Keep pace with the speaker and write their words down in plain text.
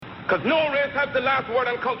Because no race has the last word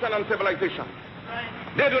on culture and on civilization.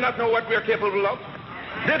 They do not know what we are capable of.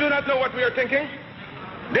 They do not know what we are thinking.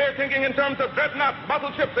 They're thinking in terms of dreadnoughts,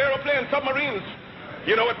 battleships, aeroplanes, submarines.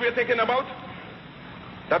 You know what we're thinking about?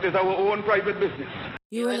 That is our own private business.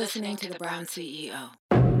 You are listening to The Brown CEO.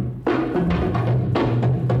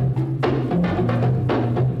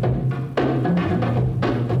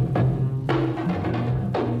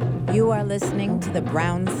 You are listening to The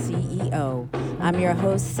Brown CEO. I'm your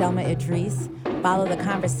host, Selma Idris. Follow the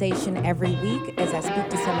conversation every week as I speak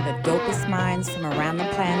to some of the dopest minds from around the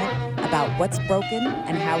planet about what's broken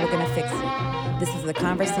and how we're going to fix it. This is the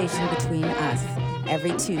conversation between us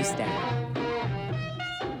every Tuesday.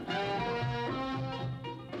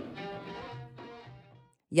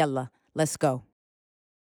 Yalla, let's go.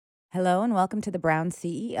 Hello and welcome to The Brown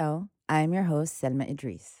CEO. I'm your host, Selma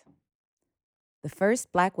Idris. The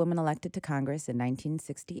first black woman elected to Congress in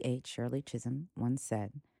 1968, Shirley Chisholm, once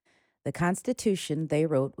said, "The Constitution they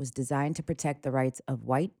wrote was designed to protect the rights of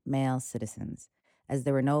white male citizens. As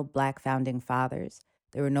there were no black founding fathers,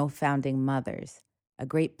 there were no founding mothers. A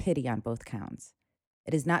great pity on both counts.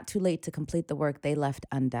 It is not too late to complete the work they left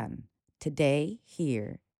undone. Today,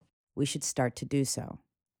 here, we should start to do so."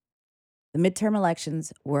 The midterm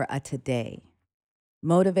elections were a today.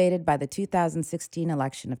 Motivated by the 2016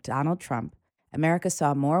 election of Donald Trump, America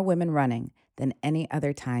saw more women running than any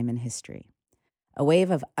other time in history. A wave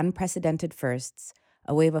of unprecedented firsts,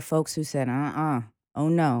 a wave of folks who said, oh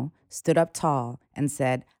no, stood up tall and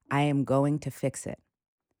said, I am going to fix it.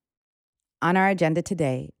 On our agenda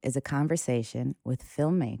today is a conversation with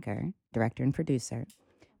filmmaker, director and producer,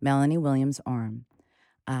 Melanie Oram.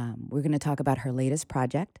 We're going to talk about her latest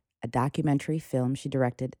project, a documentary film she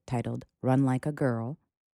directed titled Run Like a Girl,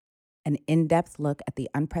 an in-depth look at the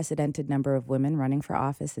unprecedented number of women running for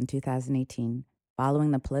office in 2018, following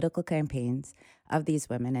the political campaigns of these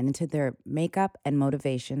women and into their makeup and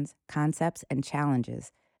motivations, concepts, and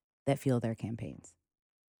challenges that fuel their campaigns.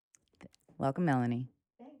 Welcome, Melanie.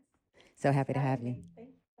 Thanks. So happy to have you. Thank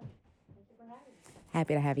you for having me.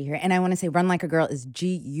 Happy to have you here. And I want to say Run Like a Girl is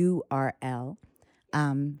G.U.R.L.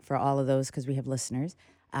 For all of those, because we have listeners,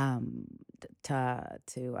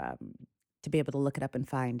 to be able to look it up and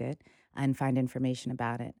find it and find information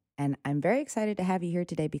about it. And I'm very excited to have you here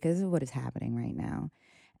today because of what is happening right now.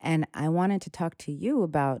 And I wanted to talk to you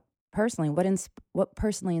about personally, what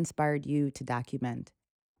personally inspired you to document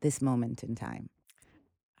this moment in time?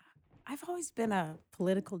 I've always been a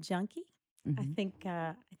political junkie. Mm-hmm. I think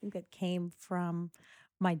that came from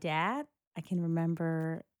my dad. I can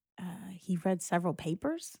remember he read several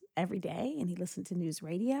papers every day, and he listened to news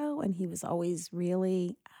radio, and he was always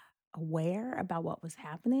really aware about what was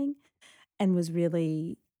happening and was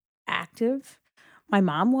really active. My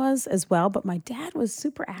mom was as well, but my dad was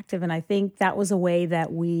super active, and I think that was a way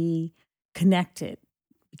that we connected.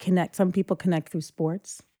 Some people connect through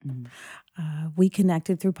sports. Mm-hmm. We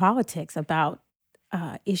connected through politics about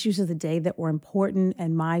issues of the day that were important,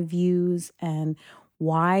 and my views and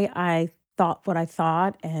why I thought what I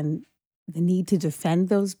thought and the need to defend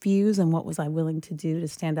those views and what was I willing to do to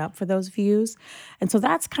stand up for those views. And so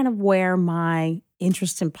that's kind of where my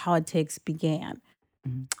interest in politics began.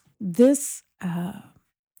 Mm-hmm. This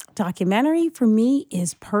documentary for me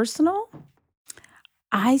is personal.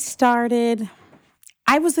 I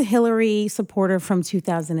was a Hillary supporter from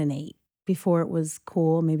 2008, before it was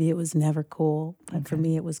cool. Maybe it was never cool, but for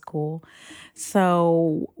me it was cool.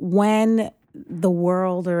 So when the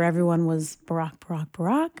world or everyone was Barack,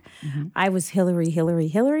 Mm-hmm. I was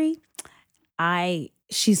Hillary.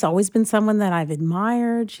 She's always been someone that I've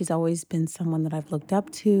admired. She's always been someone that I've looked up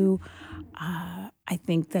to. I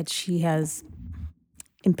think that she has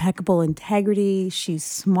impeccable integrity. She's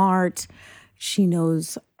smart. She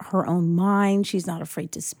knows her own mind. She's not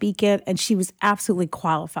afraid to speak it. And she was absolutely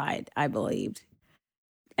qualified, I believed,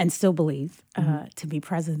 and still believe, to be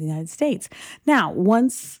president of the United States. Now,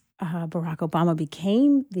 once Barack Obama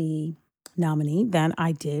became the nominee, then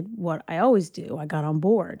I did what I always do. I got on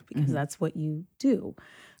board because that's what you do.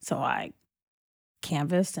 So I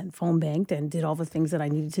canvassed and phone banked and did all the things that I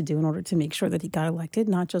needed to do in order to make sure that he got elected,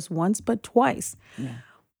 not just once, but twice. Yeah.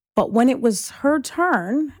 But when it was her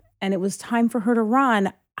turn and it was time for her to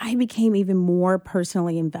run, I became even more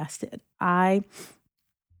personally invested. It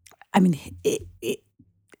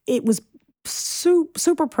was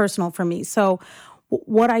super personal for me. So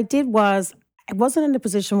what I did was, I wasn't in a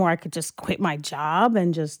position where I could just quit my job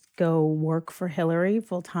and just go work for Hillary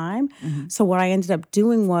full time. Mm-hmm. So what I ended up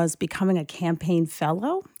doing was becoming a campaign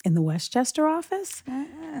fellow in the Westchester office.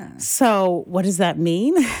 Ah. So what does that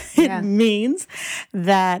mean? Yeah. It means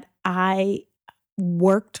that I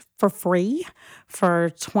worked for free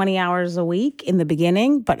for 20 hours a week in the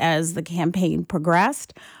beginning. But as the campaign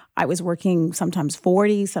progressed, I was working sometimes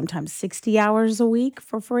 40, sometimes 60 hours a week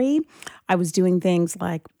for free. I was doing things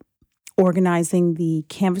like organizing the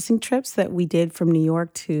canvassing trips that we did from New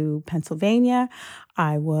York to Pennsylvania.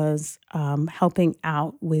 I was helping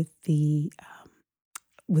out with the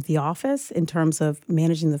office in terms of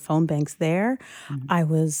managing the phone banks there. Mm-hmm. I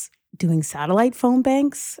was doing satellite phone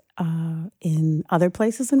banks in other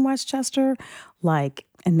places in Westchester, like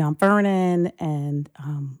in Mount Vernon and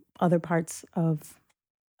other parts of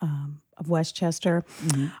Westchester.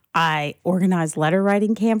 Mm-hmm. I organized letter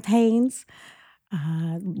writing campaigns.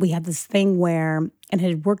 We had this thing where, and it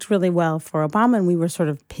had worked really well for Obama, and we were sort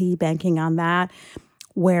of piggy banking on that,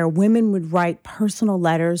 where women would write personal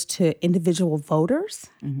letters to individual voters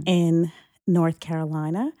mm-hmm. in North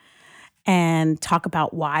Carolina and talk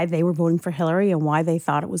about why they were voting for Hillary and why they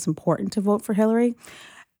thought it was important to vote for Hillary.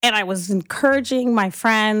 And I was encouraging my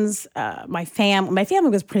friends, my family. My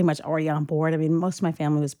family was pretty much already on board. I mean, most of my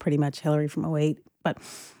family was pretty much Hillary from 2008,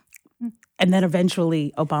 and then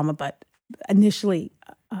eventually Obama, but initially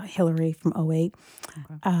Hillary from 2008.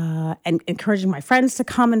 Okay. And encouraging my friends to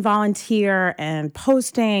come and volunteer and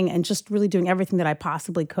posting and just really doing everything that I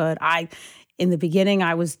possibly could. In the beginning,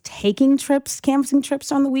 I was taking canvassing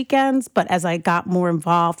trips on the weekends, but as I got more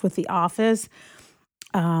involved with the office,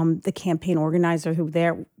 the campaign organizer who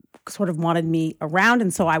there sort of wanted me around,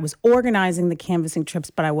 and so I was organizing the canvassing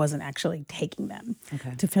trips, but I wasn't actually taking them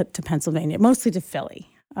to Pennsylvania, mostly to Philly.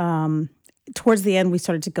 Towards the end, we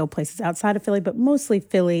started to go places outside of Philly, but mostly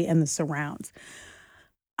Philly and the surrounds.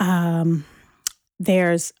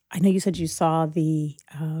 I know you said you saw the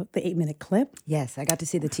 8-minute clip. Yes, I got to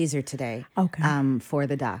see the teaser today. Okay. For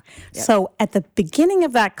the doc. Yep. So at the beginning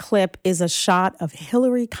of that clip is a shot of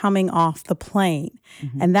Hillary coming off the plane.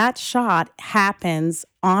 Mm-hmm. And that shot happens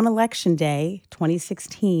on Election Day,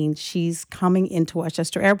 2016. She's coming into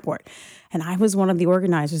Westchester Airport. And I was one of the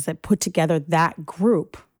organizers that put together that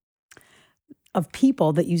group of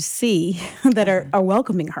people that you see that are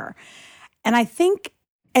welcoming her. And I think,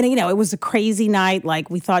 and it was a crazy night. Like,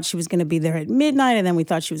 we thought she was going to be there at midnight, and then we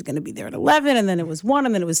thought she was going to be there at 11, and then it was 1,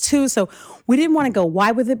 and then it was 2. So we didn't want to go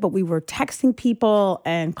wide with it, but we were texting people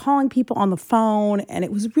and calling people on the phone, and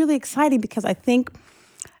it was really exciting because I think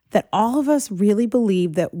that all of us really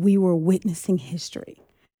believed that we were witnessing history.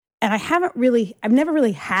 And I've never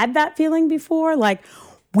really had that feeling before. Like,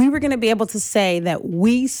 we were going to be able to say that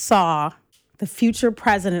we saw the future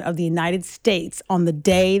president of the United States on the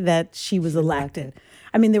day that she was elected.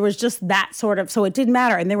 I mean, there was just that sort of, so it didn't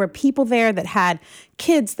matter. And there were people there that had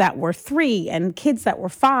kids that were 3 and kids that were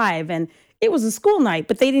 5. And it was a school night,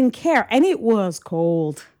 but they didn't care. And it was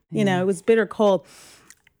cold. It was bitter cold.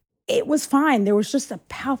 It was fine. There was just a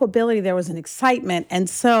palpability. There was an excitement. And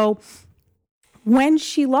so when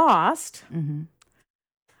she lost, mm-hmm.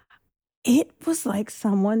 it was like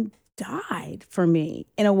someone died for me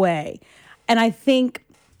in a way. And I think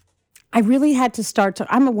I really had to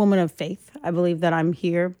I'm a woman of faith. I believe that I'm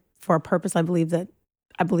here for a purpose. I believe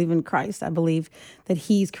in Christ. I believe that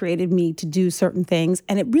he's created me to do certain things.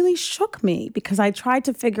 And it really shook me because I tried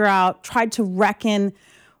to reckon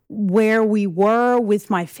where we were with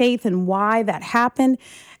my faith and why that happened.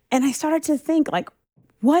 And I started to think, like,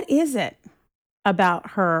 what is it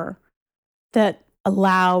about her that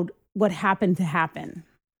allowed what happened to happen,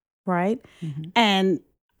 right? Mm-hmm. And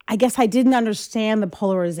I guess I didn't understand the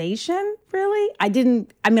polarization, really. I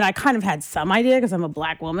kind of had some idea because I'm a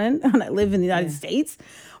Black woman and I live in the United States,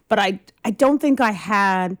 but I don't think I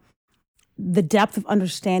had the depth of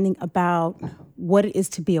understanding about what it is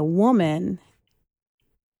to be a woman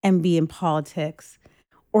and be in politics,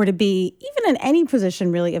 or to be even in any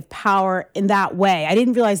position really of power in that way. I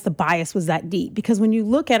didn't realize the bias was that deep, because when you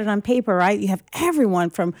look at it on paper, right, you have everyone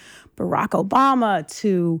from Barack Obama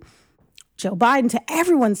to Joe Biden to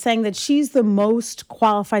everyone saying that she's the most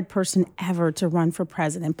qualified person ever to run for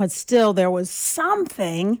president. But still, there was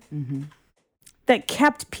something mm-hmm. that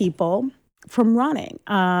kept people from running.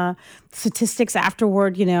 Statistics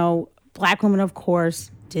afterward, Black women, of course,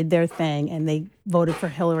 did their thing, and they voted for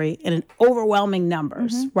Hillary in an overwhelming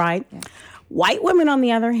numbers, mm-hmm. right? Yeah. White women, on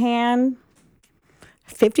the other hand,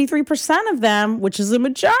 53% of them, which is a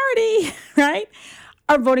majority, right,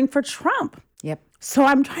 are voting for Trump. Yep. So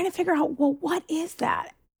I'm trying to figure out, well, what is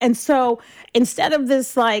that? And so instead of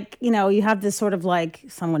this, you have this sort of like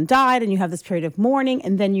someone died and you have this period of mourning,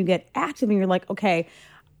 and then you get active and you're like, okay,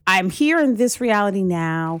 I'm here in this reality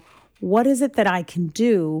now. What is it that I can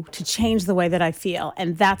do to change the way that I feel?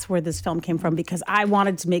 And that's where this film came from, because I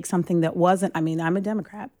wanted to make something that wasn't, I'm a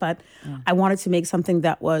Democrat, but I wanted to make something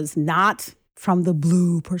that was not from the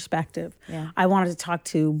blue perspective. Yeah. I wanted to talk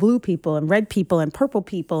to blue people and red people and purple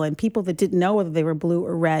people and people that didn't know whether they were blue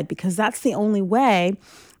or red, because that's the only way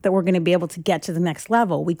that we're going to be able to get to the next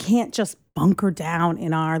level. We can't just bunker down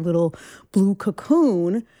in our little blue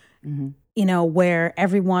cocoon, where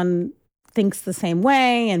everyone thinks the same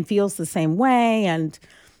way and feels the same way and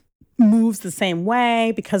moves the same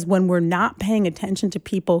way, because when we're not paying attention to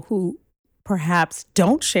people who perhaps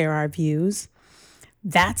don't share our views,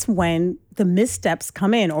 that's when the missteps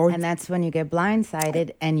come in. And that's when you get blindsided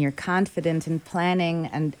and you're confident in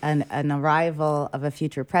planning an arrival of a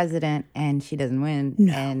future president and she doesn't win.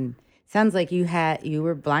 No. And sounds like you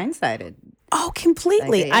were blindsided. Oh,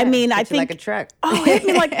 completely. I think like a truck. Oh, it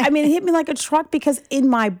hit me like a truck, because in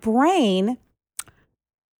my brain,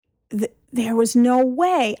 there was no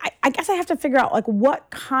way. I guess I have to figure out, like, what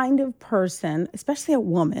kind of person, especially a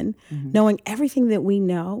woman, knowing everything that we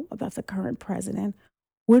know about the current president,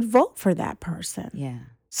 would vote for that person. Yeah.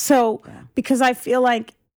 So, because I feel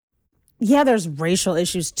like, there's racial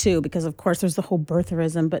issues too, because of course there's the whole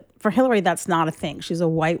birtherism, but for Hillary, that's not a thing. She's a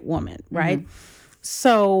white woman, right?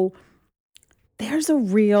 So there's a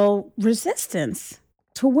real resistance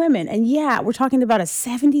to women. And we're talking about a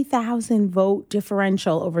 70,000 vote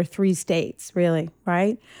differential over 3 states, really,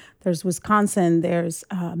 right? There's Wisconsin, there's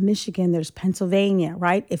Michigan, there's Pennsylvania,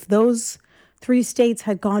 right? If those 3 states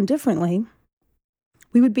had gone differently,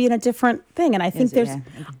 we would be in a different thing. And I think there's a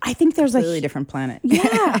completely different planet.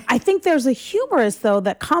 I think there's a hubris, though,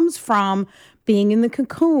 that comes from being in the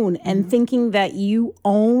cocoon and thinking that you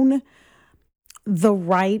own the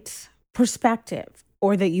right perspective,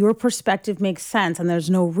 or that your perspective makes sense, and there's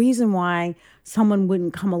no reason why someone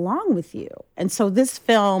wouldn't come along with you. And so this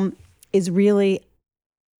film is really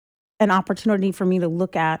an opportunity for me to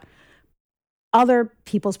look at other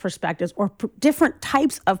people's perspectives, or different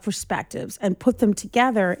types of perspectives, and put them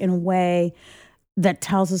together in a way that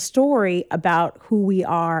tells a story about who we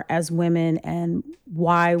are as women and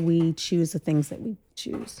why we choose the things that we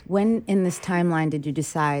choose. When in this timeline did you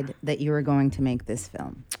decide that you were going to make this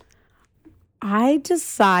film? I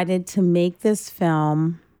decided to make this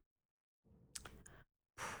film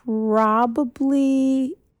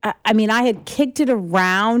probably, I had kicked it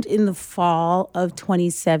around in the fall of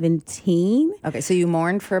 2017. Okay, so you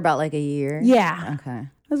mourned for about like a year? Yeah. Okay.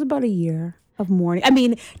 It was about a year of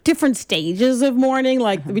mourning. Different stages of mourning,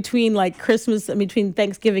 like between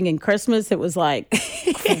Thanksgiving and Christmas, it was like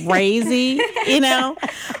crazy,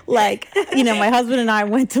 my husband and I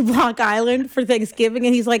went to Block Island for Thanksgiving,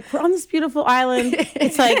 and he's like, we're on this beautiful island.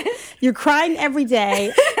 It's like, you're crying every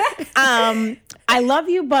day. I love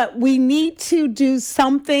you, but we need to do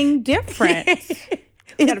something different.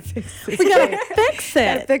 We gotta fix this. We gotta fix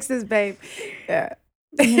it. Gotta fix this, babe. Yeah.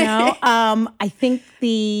 I think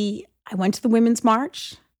I went to the Women's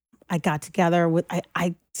March. I got together with,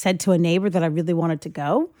 I said to a neighbor that I really wanted to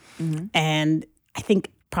go. And I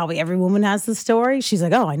think probably every woman has this story. She's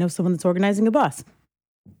like, oh, I know someone that's organizing a bus.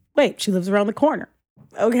 Wait, she lives around the corner.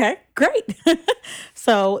 Okay, great.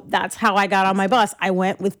 So that's how I got on my bus. I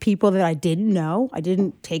went with people that I didn't know. I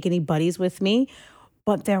didn't take any buddies with me,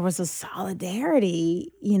 but there was a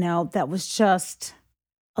solidarity, that was just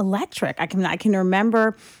electric. I can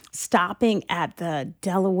remember stopping at the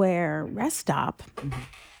Delaware rest stop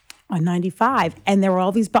on 95, and there were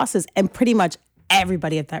all these buses, and pretty much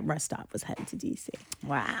everybody at that rest stop was headed to DC.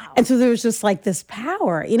 Wow. And so there was just like this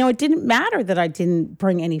power. It didn't matter that I didn't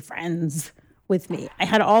bring any friends with me. I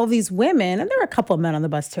had all these women, and there were a couple of men on the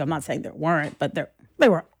bus too. I'm not saying there weren't, but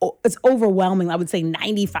it's overwhelming. I would say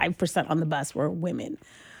 95% on the bus were women.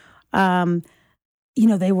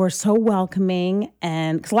 They were so welcoming,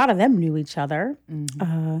 and because a lot of them knew each other.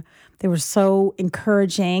 They were so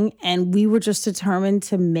encouraging, and we were just determined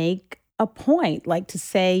to make a point, like to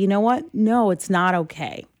say, you know what? No, it's not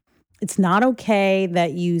okay. It's not okay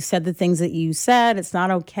that you said the things that you said. It's not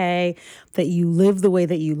okay that you live the way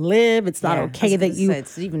that you live. It's not okay that you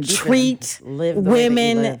treat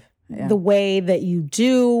women the way that you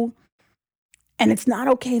do. And it's not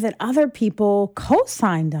okay that other people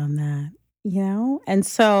co-signed on that, And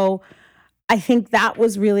so I think that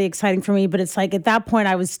was really exciting for me. But it's like at that point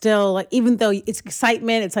I was still like, even though it's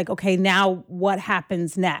excitement, it's like, okay, now what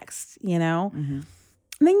happens next,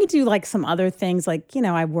 And then you do like some other things, like,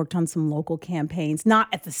 I worked on some local campaigns, not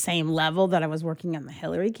at the same level that I was working on the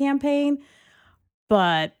Hillary campaign,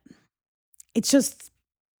 but it's just,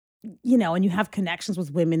 and you have connections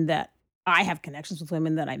with women that I have connections with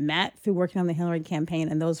women that I met through working on the Hillary campaign,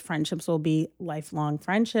 and those friendships will be lifelong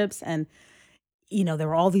friendships. And, there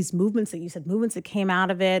were all these movements that you said, movements that came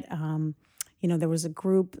out of it. There was a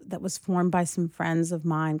group that was formed by some friends of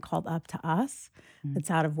mine called Up to Us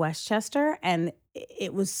that's out of Westchester. And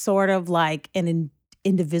it was sort of like an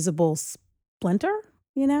indivisible splinter,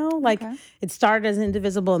 like Okay. it started as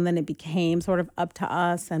indivisible and then it became sort of Up to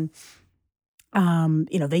Us. And,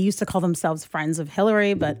 they used to call themselves Friends of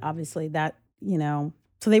Hillary, but obviously that,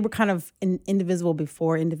 so they were kind of indivisible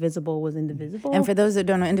before indivisible was indivisible. And for those that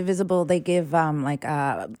don't know, indivisible, they give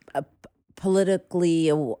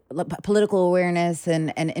political awareness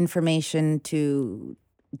and information to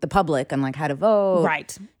the public on like how to vote,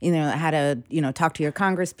 Right. How to talk to your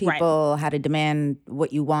Congress people, how to demand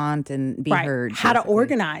what you want and be heard, how to basically.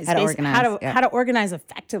 organize, how to organize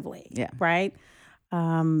effectively, right?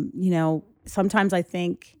 Sometimes I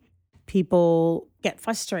think people get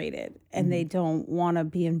frustrated and they don't want to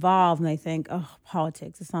be involved and they think, oh,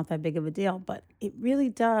 politics, it's not that big of a deal, but it really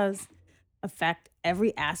does affect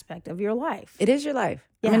every aspect of your life. It is your life.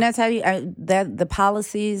 Yeah. I mean, that's how the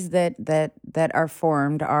policies that are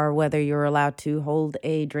formed are whether you're allowed to hold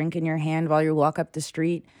a drink in your hand while you walk up the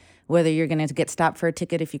street, whether you're going to get stopped for a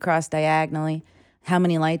ticket if you cross diagonally, how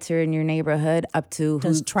many lights are in your neighborhood, up to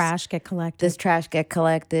does trash get collected? Does trash get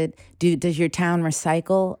collected? Does your town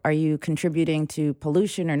recycle? Are you contributing to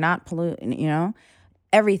pollution or not polluting?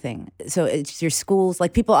 Everything. So it's your schools.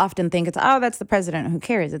 Like people often think it's, oh, that's the president. Who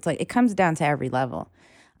cares? It's like it comes down to every level.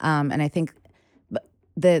 And I think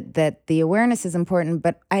that the awareness is important,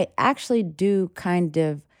 but I actually do kind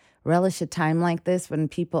of relish a time like this when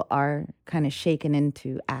people are kind of shaken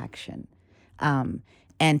into action.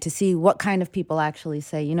 And to see what kind of people actually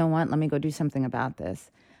say, you know what, let me go do something about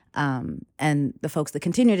this. And the folks that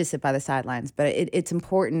continue to sit by the sidelines. But it's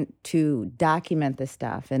important to document this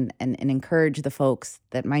stuff and encourage the folks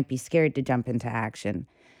that might be scared to jump into action,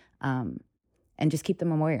 and just keep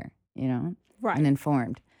them aware, Right. and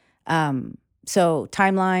informed. So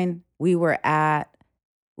timeline, we went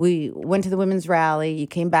to the women's rally, you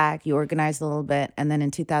came back, you organized a little bit, and then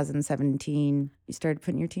in 2017, you started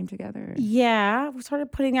putting your team together? Yeah, we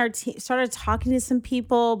started putting started talking to some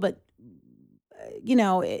people, but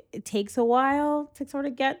it takes a while to sort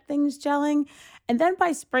of get things gelling. And then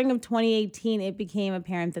by spring of 2018, it became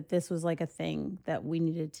apparent that this was like a thing that we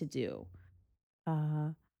needed to do.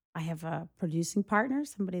 I have a producing partner,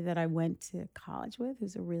 somebody that I went to college with,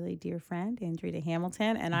 who's a really dear friend, Andrea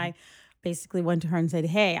Hamilton. And I basically went to her and said,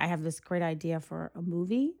 hey, I have this great idea for a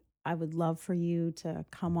movie. I would love for you to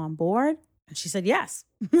come on board. And she said yes.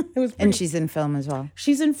 And she's in film as well.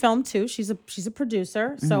 She's in film too. She's a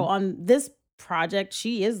producer. So on this project,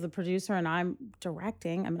 she is the producer and I'm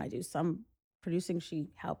directing. I mean, I do some producing. She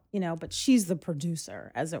helped, but she's the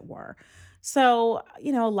producer, as it were. So,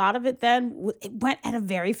 a lot of it then, it went at a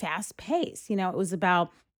very fast pace. It was about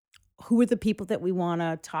who are the people that we want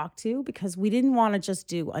to talk to, because we didn't want to just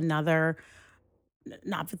do another,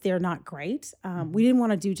 not that they're not great. We didn't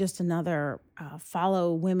want to do just another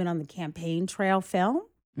follow women on the campaign trail film.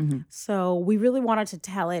 So we really wanted to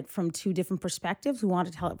tell it from two different perspectives. We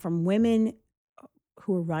wanted to tell it from women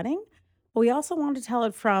who were running, but we also wanted to tell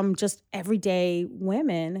it from just everyday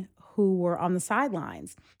women who were on the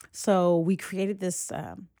sidelines. So we created this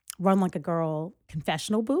Run Like a Girl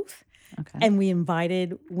confessional booth. Okay. And we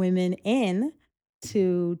invited women in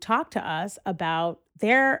to talk to us about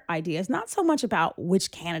their ideas, not so much about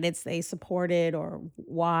which candidates they supported or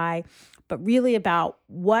why, but really about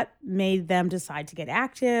what made them decide to get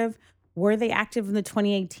active. Were they active in the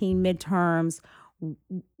 2018 midterms?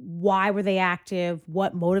 Why were they active?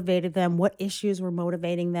 What motivated them? What issues were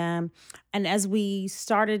motivating them? And as we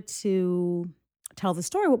started to tell the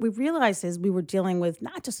story, what we realized is we were dealing with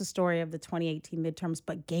not just a story of the 2018 midterms,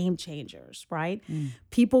 but game changers, right?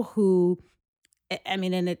 People who, I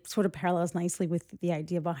mean, and it sort of parallels nicely with the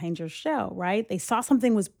idea behind your show, right? They saw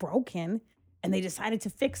something was broken and they decided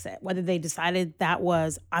to fix it. Whether they decided that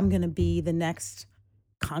was, I'm going to be the next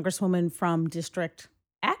congresswoman from District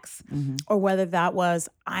X, or whether that was,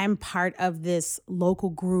 I'm part of this local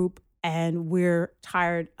group and we're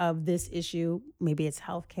tired of this issue. Maybe it's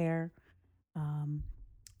healthcare,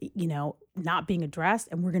 not being addressed,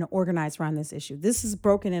 and we're going to organize around this issue. This is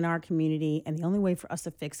broken in our community, and the only way for us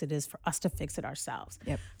to fix it is for us to fix it ourselves.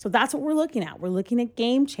 Yep. So that's what we're looking at. We're looking at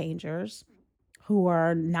game changers who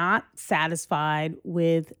are not satisfied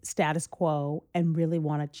with status quo and really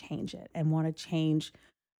want to change it and want to change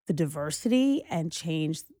the diversity and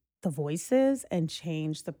change the voices and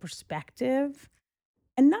change the perspective,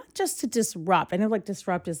 and not just to disrupt. I know like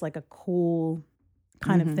disrupt is like a cool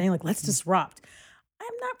kind of thing. Like, let's disrupt.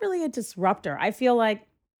 I'm not really a disruptor. I feel like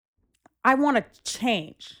I want to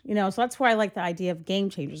change, so that's why I like the idea of game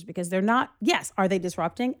changers, because they're not, yes, are they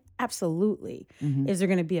disrupting? Absolutely. Mm-hmm. Is there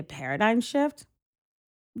going to be a paradigm shift?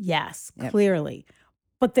 Yes, Yep. clearly.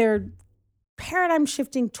 But they're paradigm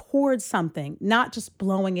shifting towards something, not just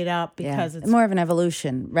blowing it up because it's more of an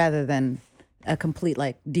evolution rather than a complete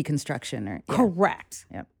deconstruction or correct.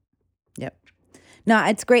 Yep. No,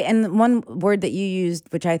 it's great. And one word that you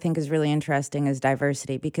used, which I think is really interesting, is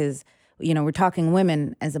diversity, because, we're talking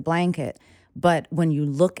women as a blanket, but when you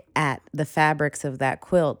look at the fabrics of that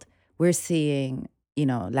quilt, we're seeing,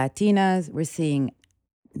 Latinas, we're seeing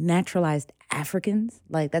naturalized Africans.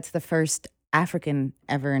 That's the first African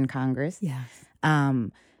ever in Congress. Yes.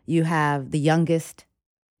 You have the youngest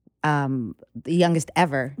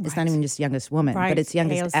ever. Right. It's not even just youngest woman, right. But it's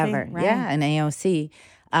youngest AOC, ever. Right. Yeah, an AOC.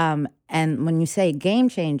 And when you say game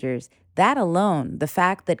changers, that alone, the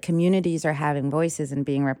fact that communities are having voices and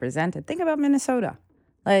being represented, think about Minnesota.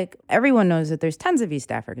 Everyone knows that there's tons of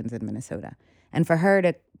East Africans in Minnesota. And for her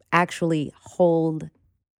to actually hold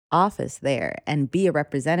office there and be a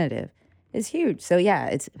representative is huge. So yeah,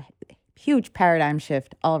 it's a huge paradigm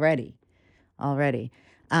shift already.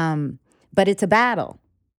 But it's a battle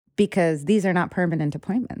because these are not permanent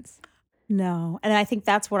appointments. No. And I think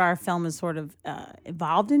that's what our film has sort of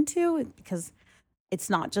evolved into, because it's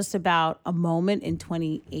not just about a moment in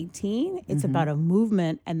 2018. It's about a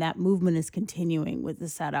movement, and that movement is continuing with the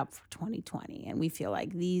setup for 2020. And we feel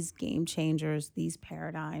like these game changers, these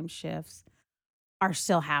paradigm shifts are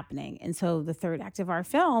still happening. And so the third act of our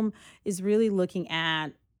film is really looking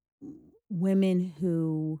at women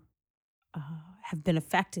who have been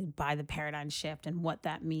affected by the paradigm shift and what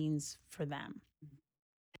that means for them.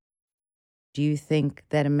 Do you think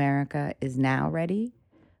that America is now ready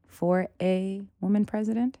for a woman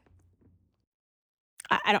president?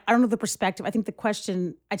 I don't know the perspective. I think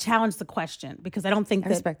I challenge the question, because I don't think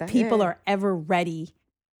that people are ever ready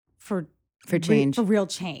for change, for real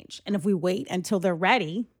change. And if we wait until they're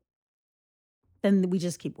ready, then we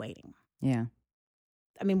just keep waiting. Yeah.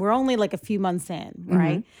 I mean, we're only a few months in,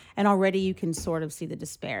 right? And already you can sort of see the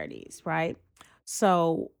disparities, right?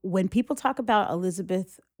 So when people talk about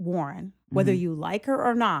Elizabeth Warren, whether you like her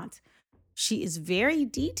or not, she is very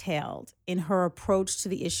detailed in her approach to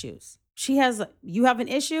the issues. You have an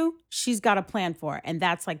issue, she's got a plan for it. And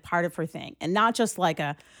that's part of her thing. And not just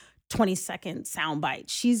a 20-second soundbite.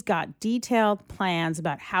 She's got detailed plans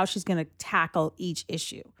about how she's going to tackle each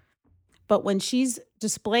issue. But when she's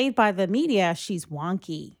displayed by the media, she's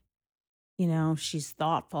wonky. She's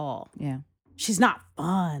thoughtful. Yeah. She's not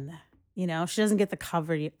fun. She doesn't get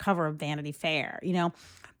the cover of Vanity Fair.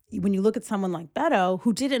 When you look at someone like Beto,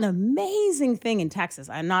 who did an amazing thing in Texas.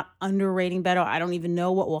 I'm not underrating Beto. I don't even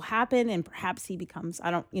know what will happen. And perhaps he becomes,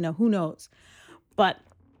 who knows. But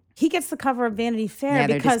he gets the cover of Vanity Fair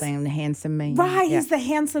because they're displaying the handsome man. Right, yeah. He's the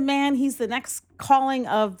handsome man. He's the next calling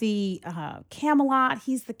of the Camelot.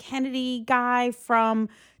 He's the Kennedy guy from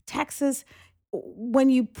Texas. When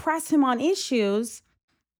you press him on issues,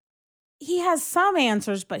 he has some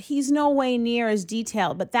answers, but he's no way near as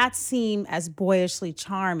detailed. But that seemed as boyishly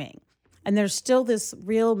charming. And there's still this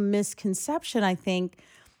real misconception, I think,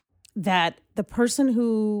 that the person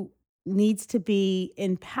who needs to be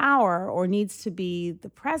in power or needs to be the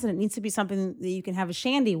president needs to be something that you can have a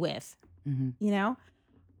shandy with.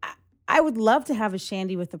 I would love to have a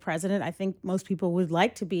shandy with the president. I think most people would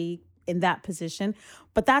like to be in that position,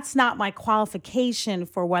 but that's not my qualification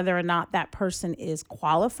for whether or not that person is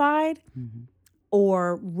qualified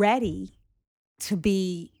or ready to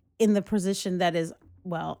be in the position that is,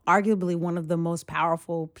 arguably one of the most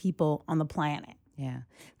powerful people on the planet. Yeah.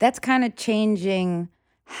 That's kind of changing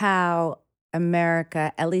how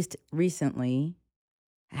America, at least recently,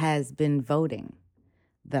 has been voting,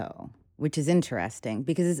 though, which is interesting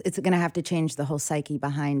because it's going to have to change the whole psyche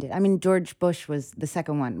behind it. I mean, George Bush was the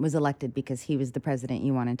second one, was elected because he was the president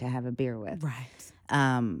you wanted to have a beer with. Right.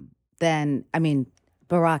 Then,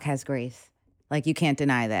 Barack has grace. You can't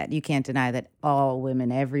deny that. You can't deny that all women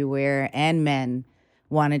everywhere and men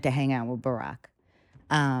wanted to hang out with Barack.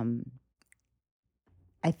 I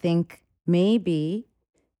think maybe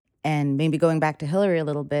going back to Hillary a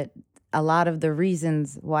little bit, a lot of the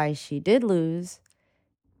reasons why she did lose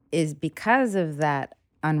is because of that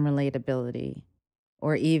unrelatability,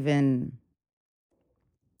 or even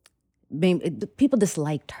people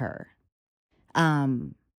disliked her,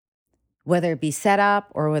 whether it be set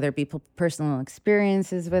up or whether it be personal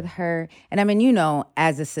experiences with her. And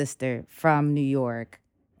as a sister from New York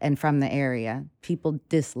and from the area, people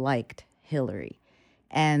disliked Hillary.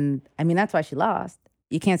 And that's why she lost.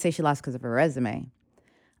 You can't say she lost because of her resume.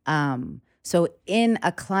 So in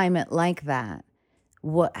a climate like that,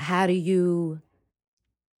 how do you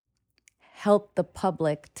help the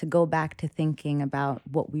public to go back to thinking about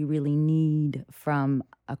what we really need from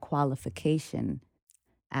a qualification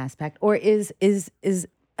aspect? Or is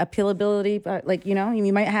appealability, like,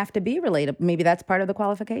 you might have to be relatable. Maybe that's part of the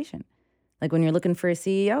qualification. Like when you're looking for a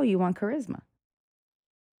CEO, you want charisma.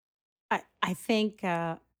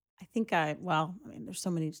 Well, I mean, there's so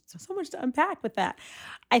much to unpack with that.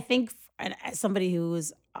 I think, and as somebody who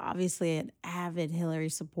is obviously an avid Hillary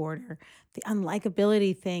supporter, the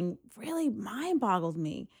unlikability thing really mind boggled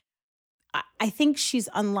me. I think she's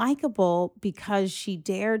unlikable because she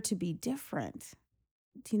dared to be different.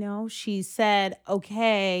 She said,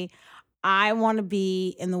 okay, I want to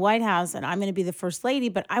be in the White House and I'm going to be the first lady,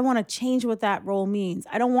 but I want to change what that role means.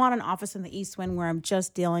 I don't want an office in the East Wing where I'm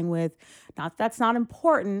just dealing with, that's not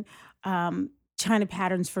important, China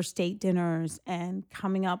patterns for state dinners and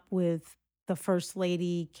coming up with the first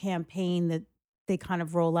lady campaign that they kind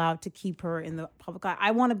of roll out to keep her in the public eye.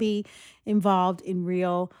 I want to be involved in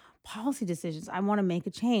real policy decisions. I want to make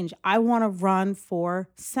a change. I want to run for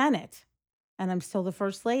Senate. And I'm still the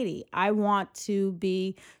first lady. I want to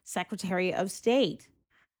be Secretary of State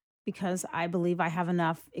because I believe I have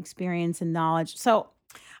enough experience and knowledge. So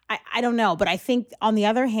I don't know. But I think on the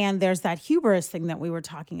other hand, there's that hubris thing that we were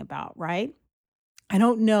talking about, right? I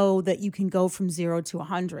don't know that you can go from 0 to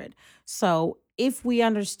 100. So if we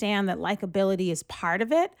understand that likability is part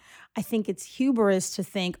of it, I think it's hubris to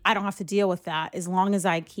think I don't have to deal with that as long as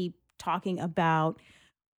I keep talking about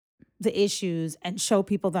the issues and show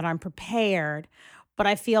people that I'm prepared. But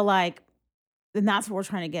I feel like, and that's what we're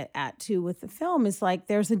trying to get at too with the film, is like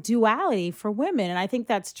there's a duality for women. And I think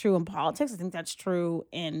that's true in politics. I think that's true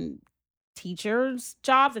in teachers'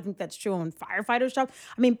 jobs. I think that's true in firefighters' jobs.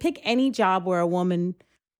 I mean, pick any job where a woman,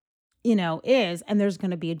 is, and there's going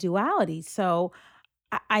to be a duality. So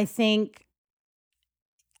I think,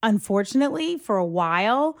 unfortunately, for a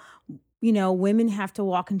while, women have to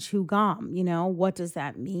walk and chew gum. What does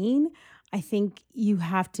that mean? I think you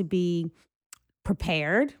have to be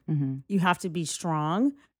prepared. Mm-hmm. You have to be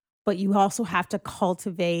strong, but you also have to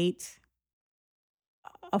cultivate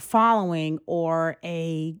a following or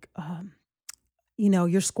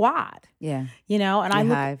your squad. Yeah. And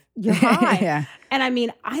your hive. Your hive. Yeah. And I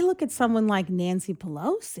mean, I look at someone like Nancy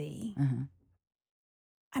Pelosi. Uh-huh.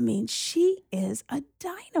 I mean, she is a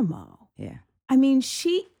dynamo. Yeah. I mean,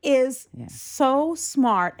 she is so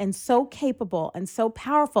smart and so capable and so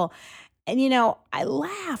powerful. And, I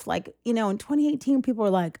laugh like, in 2018, people were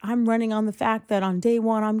like, I'm running on the fact that on day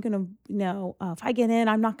one, I'm going to, if I get in,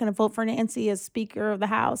 I'm not going to vote for Nancy as Speaker of the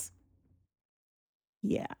House.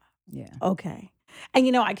 Yeah. Yeah. Okay.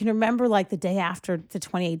 And, I can remember like the day after the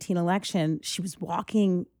 2018 election, she was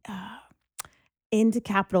walking into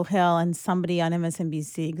Capitol Hill and somebody on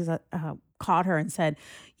MSNBC caught her and said,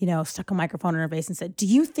 stuck a microphone in her face and said, do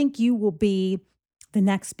you think you will be the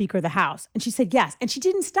next Speaker of the House? And she said, yes. And she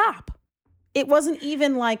didn't stop. It wasn't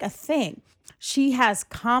even like a thing. She has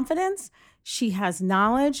confidence, she has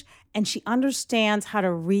knowledge, and she understands how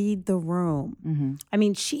to read the room. Mm-hmm. I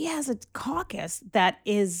mean, she has a caucus that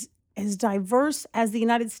is as diverse as the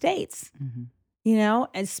United States,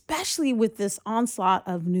 especially with this onslaught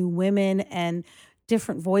of new women and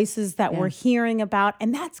different voices that we're hearing about.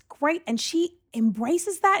 And that's great. And she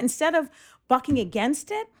embraces that instead of bucking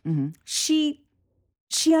against it. Mm-hmm. She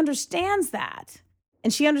understands that.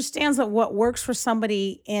 And she understands that what works for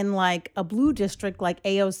somebody in like a blue district like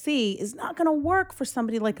AOC is not going to work for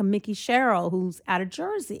somebody like a Mickey Sherrill who's out of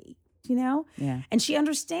Jersey, Yeah. And she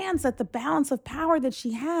understands that the balance of power that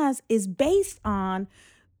she has is based on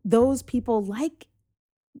those people like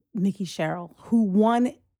Mickey Sherrill who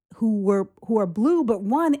are blue but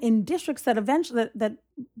won in districts that eventually that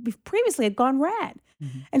previously had gone red.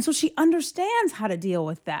 Mm-hmm. And so she understands how to deal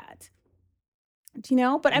with that.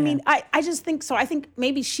 But I mean, I just think so. I think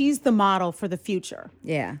maybe she's the model for the future.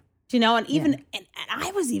 Yeah. And even, and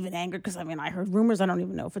I was even angry because I mean, I heard rumors, I don't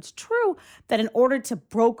even know if it's true, that in order to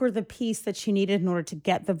broker the peace that she needed, in order to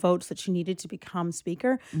get the votes that she needed to become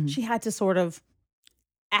Speaker, she had to sort of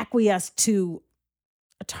acquiesce to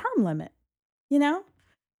a term limit,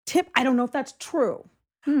 I don't know if that's true,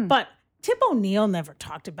 but Tip O'Neill never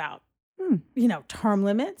talked about, term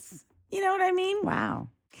limits. You know what I mean? Wow.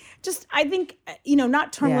 Just, I think,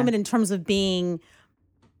 not term limit in terms of being,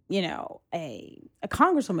 a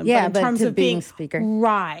congresswoman, but in terms of being Speaker.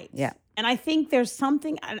 Right. Yeah. And I think there's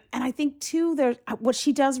something, and I think too, what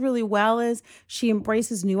she does really well is she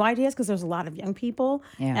embraces new ideas because there's a lot of young people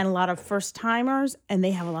and a lot of first timers and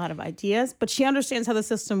they have a lot of ideas, but she understands how the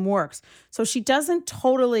system works. So she doesn't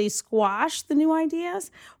totally squash the new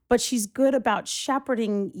ideas, but she's good about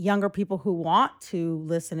shepherding younger people who want to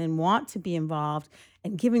listen and want to be involved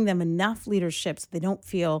and giving them enough leadership so they don't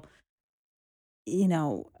feel, you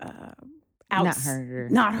know, Not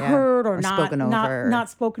heard. not heard or not spoken over. not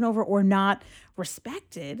spoken over or not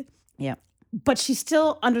respected. Yeah. But she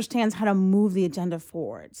still understands how to move the agenda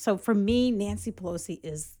forward. So for me, Nancy Pelosi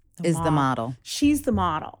is the model. She's the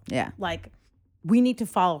model. Yeah. Like, we need to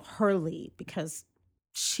follow her lead because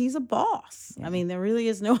she's a boss. Yeah. I mean, there really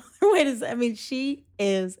is no other way to say. I mean, she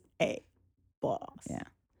is a boss. Yeah.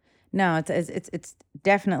 No, it's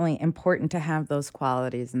definitely important to have those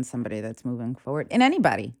qualities in somebody that's moving forward. In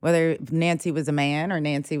anybody, whether Nancy was a man or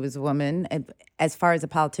Nancy was a woman, as far as a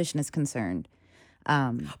politician is concerned.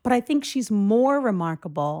 But I think she's more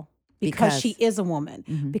remarkable because she is a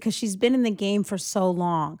woman, because she's been in the game for so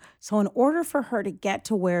long. So in order for her to get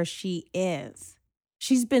to where she is,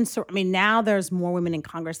 she's been now there's more women in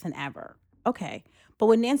Congress than ever. Okay. But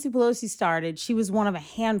when Nancy Pelosi started, she was one of a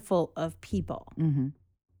handful of people. Mm-hmm.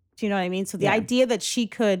 Do you know what I mean? So the idea that she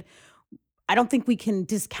could, I don't think we can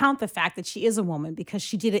discount the fact that she is a woman because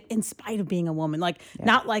she did it in spite of being a woman. Like,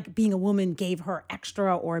 not like being a woman gave her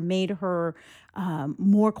extra or made her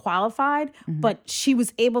more qualified, but she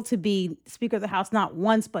was able to be Speaker of the House not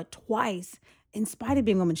once, but twice in spite of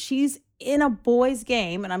being a woman. She's in a boys'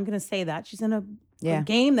 game, and I'm going to say that. She's in a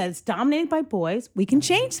game that is dominated by boys. We can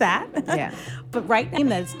change that. Yeah. But right now,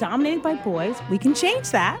 that is dominated by boys. We can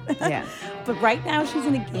change that. Yeah. But right now, she's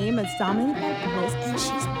in a game that's dominated by boys, and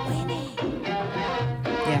she's winning.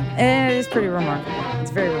 Yeah, and it is pretty remarkable.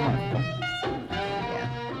 It's very remarkable.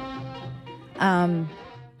 Yeah.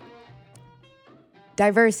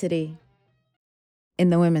 Diversity in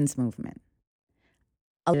the women's movement.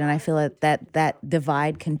 And I feel that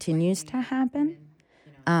divide continues to happen.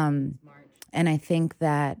 And I think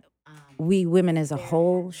that we women as a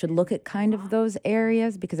whole should look at kind of those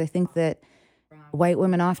areas, because I think that white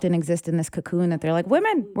women often exist in this cocoon that they're like,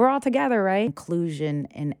 women, we're all together, right? Inclusion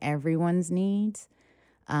in everyone's needs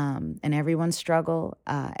and everyone's struggle.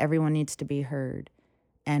 Everyone needs to be heard.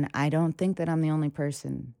 And I don't think that I'm the only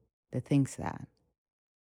person that thinks that.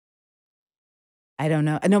 I don't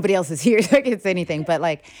know. Nobody else is here, so I can't say anything. But,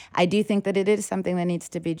 like, I do think that it is something that needs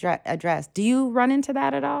to be addressed. Do you run into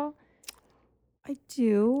that at all? I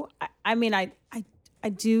do. I mean, I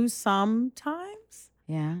do sometimes.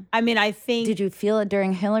 Yeah. I mean, I think. Did you feel it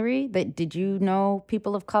during Hillary? Did you know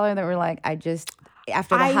people of color that were like,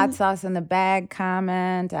 after the hot sauce in the bag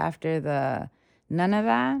comment, after the none of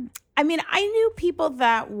that? I mean, I knew people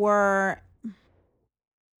that were,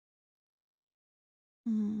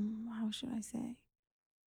 how should I say,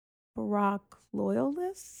 Barack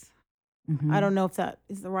loyalists. Mm-hmm. I don't know if that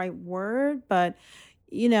is the right word, but,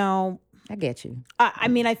 you know. I get you. I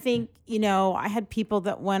mean, I think, you know, I had people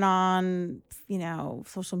that went on, you know,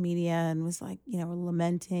 social media and was like, you know,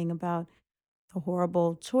 lamenting about the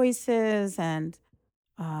horrible choices and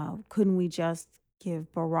couldn't we just give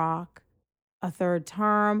Barack a third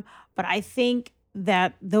term? But I think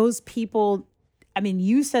that those people, I mean,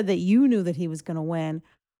 you said that you knew that he was going to win.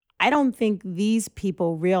 I don't think these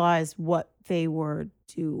people realized what they were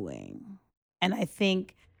doing. And I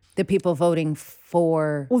think the people voting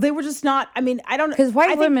for... Well, they were just not, I mean, I don't know. Because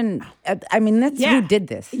white women, I mean, that's who did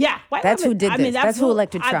this. Yeah. That's who did this. That's who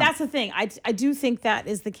elected Trump. That's the thing. I do think that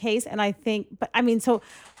is the case. And I think, but I mean, so,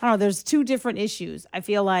 I don't know, there's two different issues. I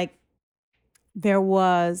feel like there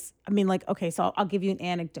was, I mean, like, okay, so I'll give you an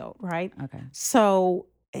anecdote, right? Okay. So,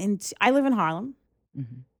 I live in Harlem,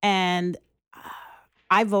 and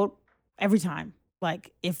I vote every time.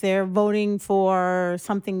 Like, if they're voting for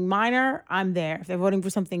something minor, I'm there. If they're voting for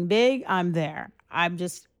something big, I'm there.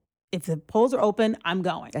 If the polls are open, I'm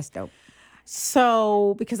going. That's dope.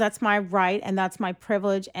 So, because that's my right and that's my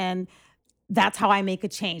privilege and that's how I make a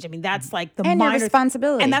change. I mean, that's like the minor your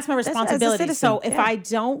responsibility. And that's my responsibility. As a so if I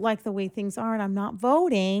don't like the way things are and I'm not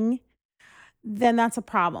voting, then that's a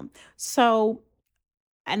problem. So,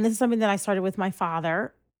 and this is something that I started with my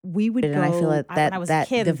father. We would go, and I feel like when I was a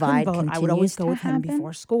kid, divide vote, I would always go with him happen.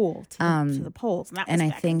 before school to the polls. And, that was and I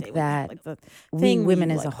back think in the day, that like the we women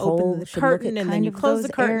you, as a like, whole should look at kind of those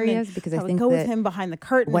areas, because I think go that with him behind the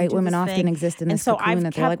curtain. White women often exist in this cocoon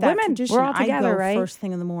that they're like, women, we're all together, right? First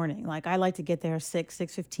thing in the morning. Like, I like to get there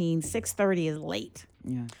 6:15, 6:30 is late.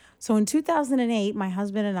 Yeah. So in 2008, my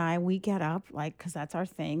husband and I, we get up, like, because that's our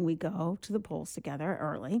thing. We go to the polls together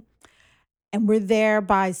early. And we're there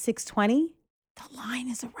by 6:20. The line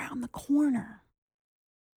is around the corner.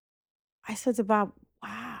 I said to Bob,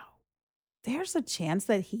 wow, there's a chance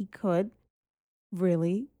that he could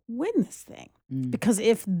really win this thing. Because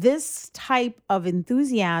if this type of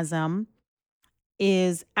enthusiasm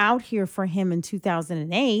is out here for him in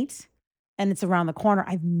 2008 and it's around the corner,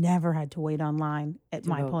 I've never had to wait online at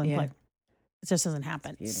my polling place. It just doesn't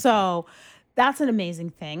happen. So that's an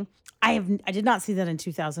amazing thing. I did not see that in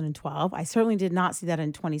 2012. I certainly did not see that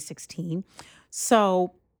in 2016.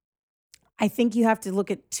 So I think you have to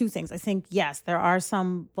look at two things. I think, yes, there are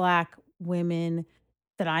some Black women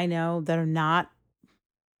that I know that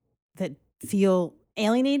feel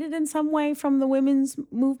alienated in some way from the women's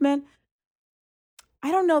movement.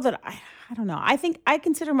 I don't know that I don't know. I think I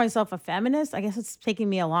consider myself a feminist. I guess it's taking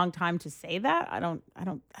me a long time to say that. I don't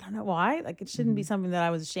know why. Like, it shouldn't be something that I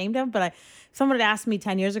was ashamed of, but if someone had asked me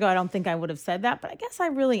 10 years ago, I don't think I would have said that, but I guess I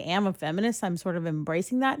really am a feminist. I'm sort of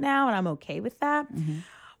embracing that now and I'm okay with that.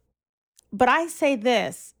 But I say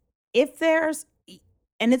this,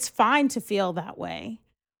 and it's fine to feel that way,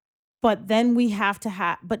 but then we have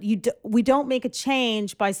to we don't make a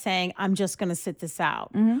change by saying, I'm just going to sit this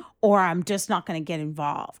out or I'm just not going to get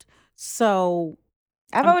involved. So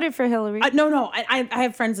I voted for Hillary. I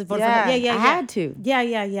have friends that voted for her. Yeah. I had to.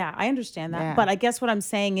 Yeah. I understand that. Yeah. But I guess what I'm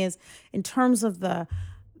saying is, in terms of the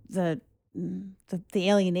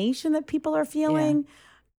alienation that people are feeling,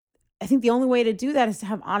 I think the only way to do that is to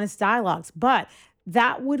have honest dialogues. But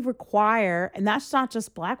that would require, and that's not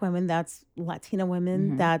just Black women, that's Latina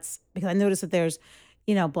women. That's because I noticed that there's,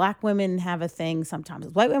 Black women have a thing sometimes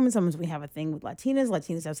with white women. Sometimes we have a thing with Latinas.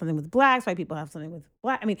 Latinas have something with Blacks. White people have something with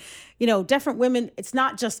Black. I mean, different women. It's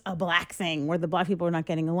not just a Black thing where the Black people are not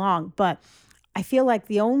getting along. But I feel like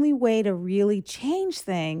the only way to really change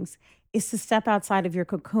things is to step outside of your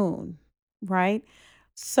cocoon, right?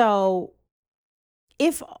 So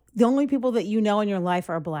if the only people that you know in your life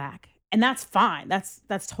are Black, and that's fine. That's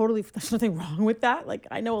totally, there's nothing wrong with that. Like,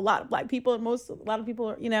 I know a lot of Black people, and a lot of people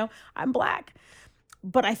are, I'm Black.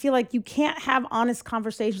 But I feel like you can't have honest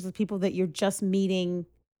conversations with people that you're just meeting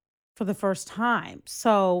for the first time.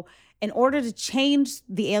 So in order to change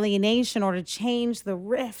the alienation or to change the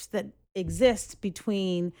rift that exists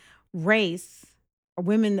between race or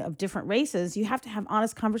women of different races, you have to have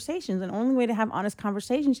honest conversations. And the only way to have honest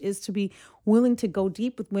conversations is to be willing to go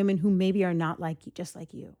deep with women who maybe are not like you, just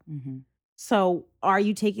like you. So are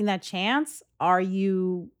you taking that chance? Are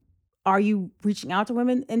you reaching out to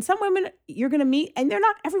women? And some women you're going to meet, and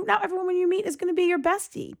not every woman you meet is going to be your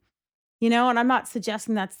bestie, and I'm not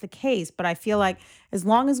suggesting that's the case, but I feel like as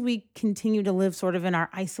long as we continue to live sort of in our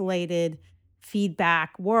isolated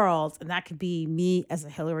feedback world, and that could be me as a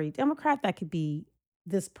Hillary Democrat, that could be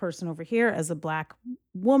this person over here as a Black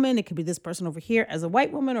woman, it could be this person over here as a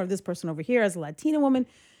white woman, or this person over here as a Latina woman,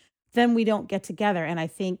 then we don't get together. And I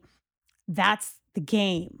think that's the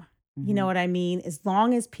game. You know what I mean? As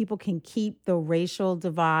long as people can keep the racial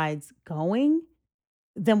divides going,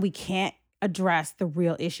 then we can't address the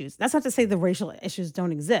real issues. That's not to say the racial issues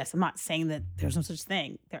don't exist. I'm not saying that there's no such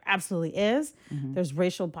thing. There absolutely is. There's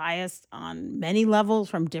racial bias on many levels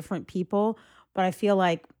from different people. But I feel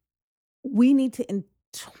like we need to, in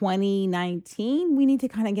 2019, we need to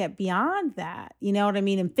kind of get beyond that. You know what I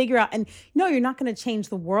mean? And figure out, and you're not going to change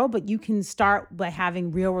the world, but you can start by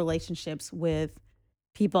having real relationships with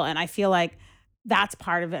people. And I feel like that's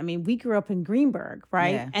part of it. I mean, we grew up in Greenberg,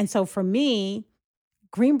 right? Yeah. And so for me,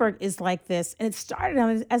 Greenberg is like this, and it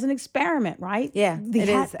started as an experiment, right? Yeah, it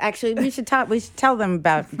is. Actually, we should tell them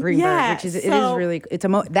about Greenberg, which is, it is really,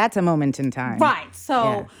 that's a moment in time. Right.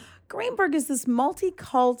 So Greenberg is this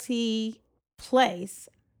multi-culti place,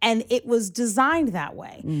 and it was designed that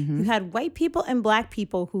way. You had white people and Black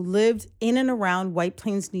people who lived in and around White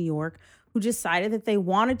Plains, New York, who decided that they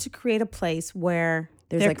wanted to create a place where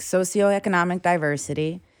there's like socioeconomic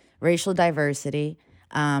diversity, racial diversity,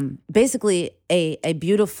 basically a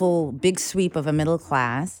beautiful big sweep of a middle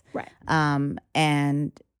class. Right.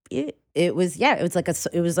 And it was like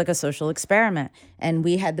a social experiment, and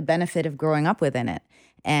we had the benefit of growing up within it.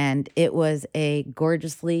 And it was a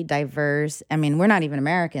gorgeously diverse, I mean, we're not even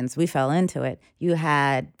Americans. We fell into it. You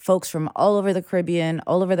had folks from all over the Caribbean,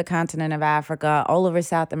 all over the continent of Africa, all over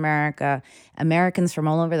South America, Americans from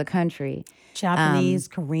all over the country. Japanese,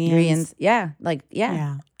 Koreans.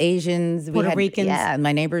 Asians. Puerto Ricans. Yeah,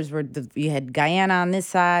 my neighbors you had Guyana on this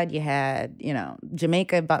side. You had,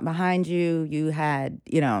 Jamaica behind you. You had,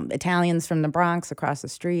 Italians from the Bronx across the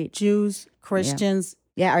street. Jews, Christians.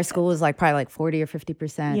 Yeah, our school was probably 40 or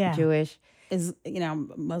 50% Jewish.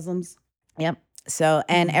 Muslims. Yep. So,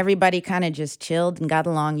 and everybody kind of just chilled and got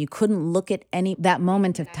along. You couldn't look at that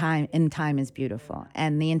moment of time is beautiful.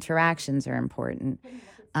 And the interactions are important.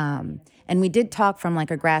 And we did talk from a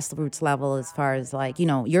grassroots level as far as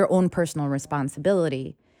your own personal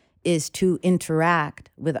responsibility is to interact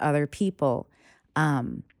with other people.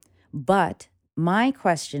 But my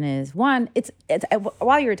question is, one, it's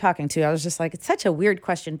while you were talking too, I was just like, it's such a weird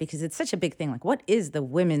question because it's such a big thing. Like, what is the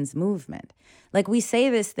women's movement? Like, we say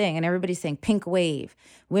this thing and everybody's saying pink wave,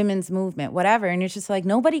 women's movement, whatever. And it's just like,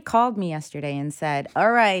 nobody called me yesterday and said,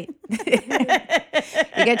 all right, you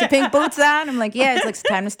got your pink boots on? I'm like, yeah, it's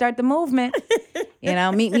time to start the movement.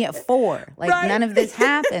 Meet me at 4. Like, none of this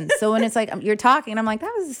happened. So when it's like, you're talking, I'm like,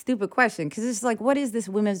 that was a stupid question. Because it's like, what is this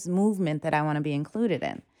women's movement that I want to be included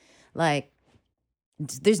in? Like,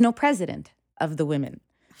 there's no president of the women.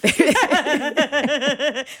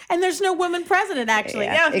 And there's no woman president, actually.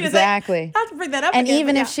 Yeah, exactly. I have to bring that up and again,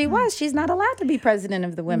 even if she was, she's not allowed to be president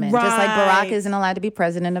of the women. Right. Just like Barack isn't allowed to be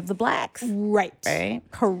president of the blacks. Right.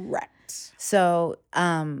 Correct. So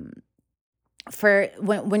for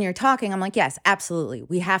when you're talking, I'm like, yes, absolutely.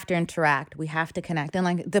 We have to interact. We have to connect. And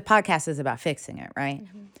like the podcast is about fixing it, right?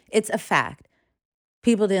 Mm-hmm. It's a fact.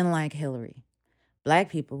 People didn't like Hillary. Black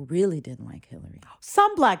people really didn't like Hillary.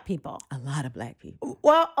 Some black people. A lot of black people.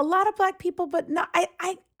 Well, a lot of black people, but no,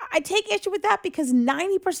 I take issue with that because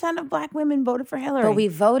 90% of black women voted for Hillary. But we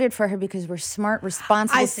voted for her because we're smart,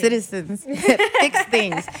 responsible citizens that fix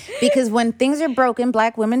things. Because when things are broken,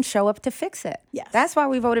 black women show up to fix it. Yes. That's why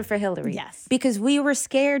we voted for Hillary. Yes. Because we were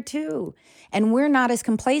scared too. And we're not as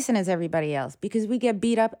complacent as everybody else because we get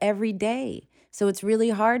beat up every day. So it's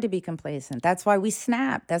really hard to be complacent. That's why we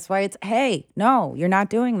snap. That's why it's, hey, no, you're not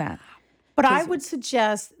doing that. But I would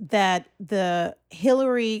suggest that the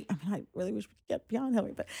Hillary, I really wish we could get beyond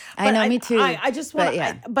Hillary, but I know, me too. I just want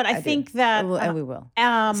to, but I think that. And we will.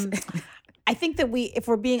 I think that if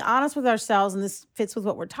we're being honest with ourselves, and this fits with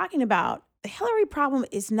what we're talking about, the Hillary problem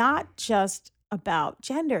is not just about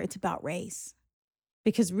gender, it's about race.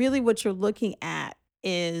 Because really what you're looking at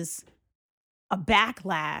is a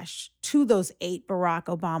backlash to those 8 Barack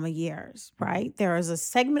Obama years, right? There is a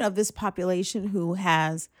segment of this population who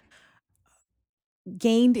has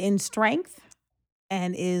gained in strength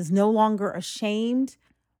and is no longer ashamed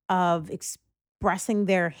of expressing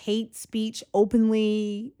their hate speech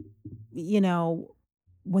openly.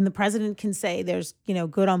 When the president can say there's,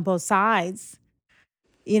 good on both sides,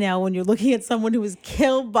 when you're looking at someone who was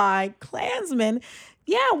killed by Klansmen,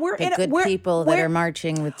 yeah, we're people that are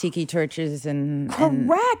marching with tiki torches and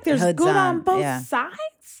correct. There's hoods good on both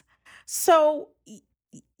sides. So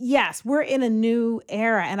yes, we're in a new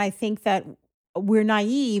era, and I think that we're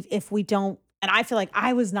naive if we don't. And I feel like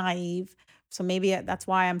I was naive, so maybe that's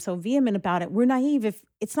why I'm so vehement about it. We're naive if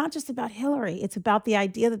it's not just about Hillary; it's about the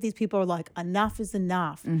idea that these people are like, enough is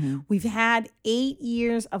enough. Mm-hmm. We've had 8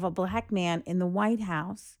 years of a black man in the White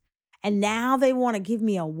House, and now they want to give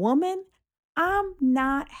me a woman. I'm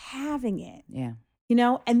not having it. Yeah.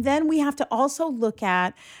 And then we have to also look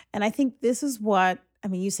at, and I think this is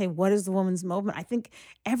you say, what is the woman's movement? I think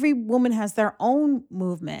every woman has their own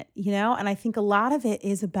movement, and I think a lot of it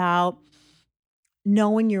is about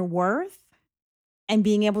knowing your worth and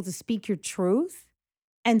being able to speak your truth.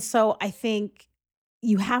 And so I think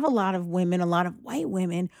you have a lot of women, a lot of white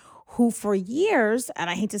women who for years, and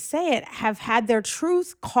I hate to say it, have had their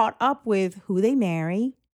truth caught up with who they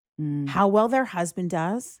marry, how well their husband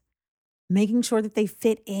does, making sure that they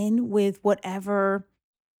fit in with whatever,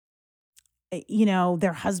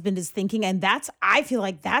 their husband is thinking. And I feel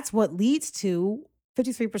like that's what leads to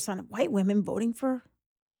 53% of white women voting for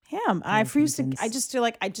him. I just feel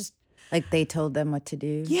like like they told them what to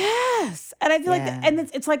do. Yes. And I feel like,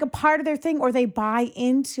 and it's like a part of their thing, or they buy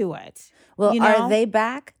into it. Well, are they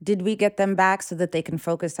back? Did we get them back so that they can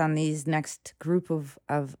focus on these next group of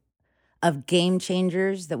game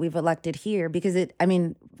changers that we've elected here? Because it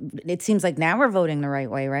seems like now we're voting the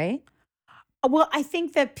right way, right? Well, I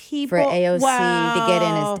think that people... For AOC to get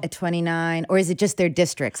in at 29, or is it just their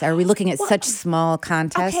districts? Are we looking at such small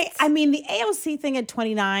contests? Okay, the AOC thing at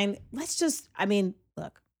 29,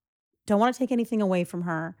 look, don't want to take anything away from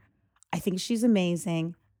her. I think she's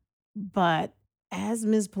amazing. But as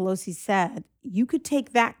Ms. Pelosi said, you could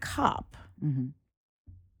take that cup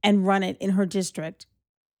and run it in her district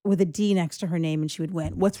with a D next to her name and she would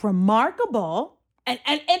win. What's remarkable, and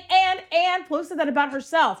Pelosi said that about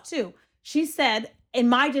herself too. She said, in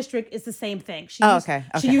my district, it's the same thing. She used her.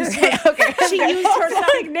 She used her.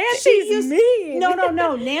 Nancy's mean.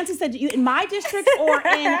 No. Nancy said, in my district or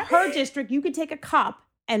in her district, you could take a cup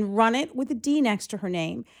and run it with a D next to her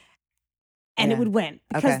name, and it would win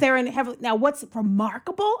because they're in heavily. Now, what's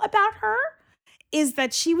remarkable about her is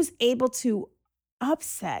that she was able to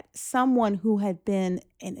upset someone who had been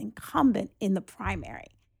an incumbent in the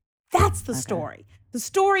primary. That's the story. The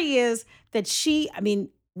story is that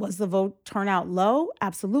Was the vote turnout low?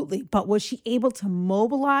 Absolutely. But was she able to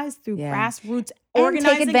mobilize through grassroots and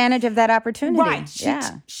organizing? take advantage of that opportunity?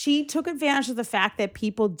 Right. She took advantage of the fact that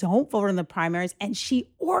people don't vote in the primaries, and she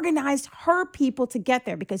organized her people to get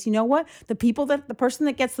there, because you know what? The person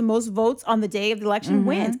that gets the most votes on the day of the election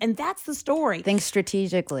wins. And that's the story. Think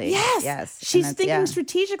strategically. Yes. She's thinking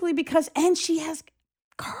strategically and she has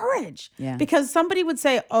courage. Yeah. Because somebody would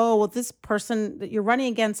say, oh, well, this person that you're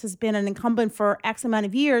running against has been an incumbent for X amount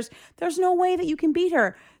of years. There's no way that you can beat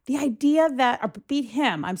her. The idea or beat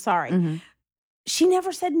him, I'm sorry. She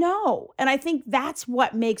never said no. And I think that's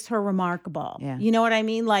what makes her remarkable. Yeah. You know what I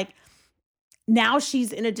mean? Like, now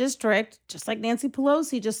she's in a district, just like Nancy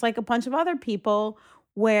Pelosi, just like a bunch of other people,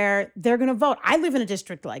 where they're going to vote. I live in a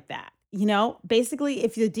district like that. You know, basically,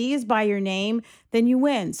 if the D is by your name, then you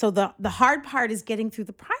win. So the hard part is getting through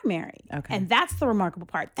the primary. Okay. And that's the remarkable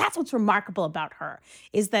part. That's what's remarkable about her,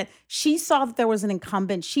 is that she saw that there was an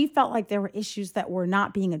incumbent. She felt like there were issues that were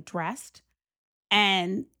not being addressed.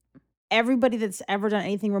 And everybody that's ever done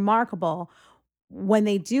anything remarkable, when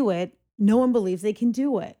they do it, no one believes they can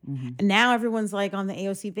do it. And now everyone's like on the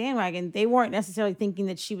AOC bandwagon. They weren't necessarily thinking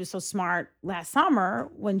that she was so smart last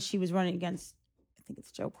summer when she was running against, I think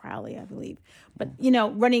it's G.U.R.L, I believe. But,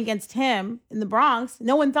 running against him in the Bronx,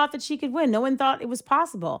 no one thought that she could win. No one thought it was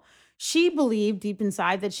possible. She believed deep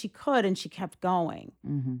inside that she could, and she kept going.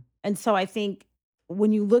 And so I think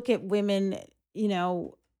when you look at women,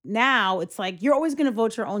 now it's like you're always going to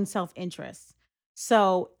vote your own self-interest.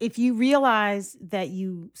 So if you realize that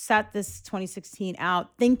you set this 2016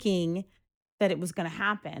 out thinking that it was going to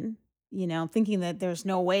happen, thinking that there's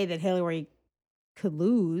no way that Hillary could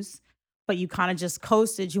lose, but you kind of just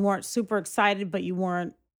coasted. You weren't super excited, but you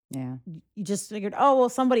weren't. Yeah. You just figured, oh, well,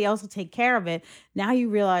 somebody else will take care of it. Now you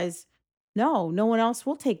realize, no one else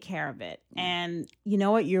will take care of it. And you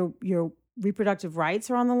know what? Your reproductive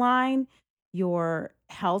rights are on the line. Your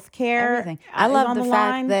health care. Everything. I love the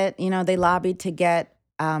fact that, they lobbied to get,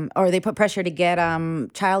 or they put pressure to get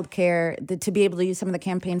childcare, to be able to use some of the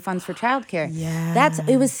campaign funds for childcare. Yeah.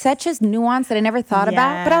 It was such a nuance that I never thought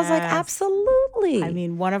about, but I was like, absolutely. I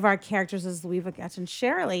mean, one of our characters is Louisa Gatton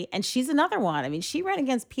Shirley, and she's another one. I mean, she ran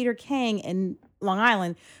against Peter King in Long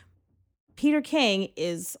Island. Peter King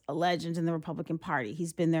is a legend in the Republican Party.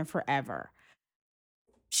 He's been there forever.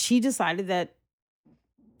 She decided that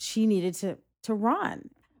she needed to run.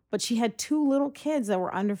 But she had 2 little kids that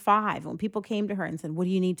were under 5. When people came to her and said, what do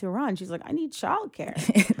you need to run? She's like, I need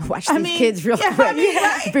childcare. Watch these kids real quick.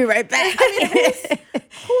 Right? Be right back.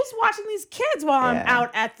 Who's watching these kids while I'm out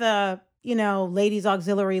at the, ladies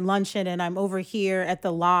auxiliary luncheon, and I'm over here at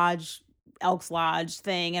the lodge, Elks Lodge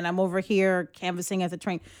thing, and I'm over here canvassing at the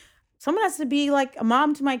train. Someone has to be like a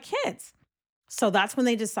mom to my kids. So that's when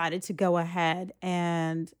they decided to go ahead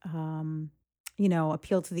and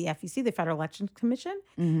appeal to the FEC, the Federal Election Commission.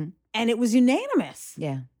 And it was unanimous.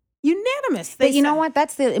 Yeah. Unanimous. But you know what?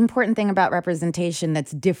 That's the important thing about representation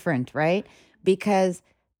that's different, right? Because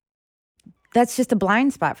that's just a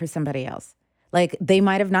blind spot for somebody else. Like, they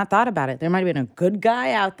might have not thought about it. There might have been a good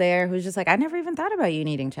guy out there who's just like, I never even thought about you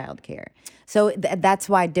needing childcare. So that's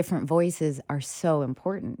why different voices are so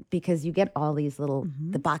important, because you get all these little,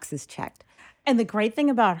 the boxes checked. And the great thing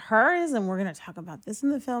about her is, and we're going to talk about this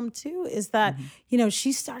in the film too, is that,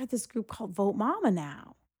 she started this group called Vote Mama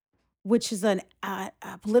now, which is a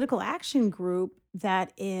political action group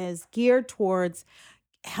that is geared towards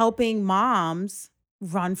helping moms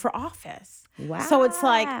run for office. Wow. So it's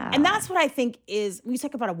like, and that's what I think is, when you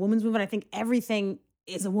talk about a women's movement, I think everything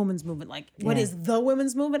is a women's movement. Like, what is the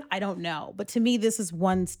women's movement? I don't know. But to me, this is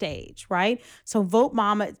one stage, right? So Vote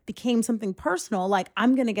Mama became something personal. Like,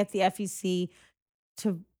 I'm going to get the FEC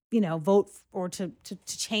to, vote or to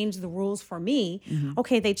change the rules for me.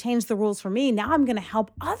 Okay, they changed the rules for me. Now I'm going to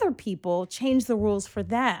help other people change the rules for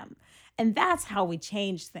them. And that's how we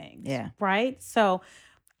change things. Yeah. Right? So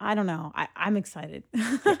I don't know. I'm excited.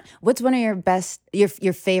 What's one of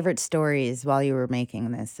your favorite stories while you were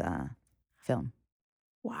making this film?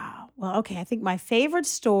 Wow. Well, okay. I think my favorite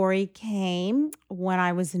story came when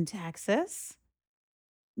I was in Texas,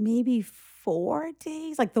 maybe 4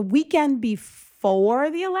 days, like the weekend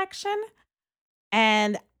before the election.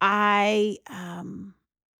 And I,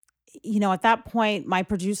 at that point, my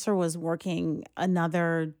producer was working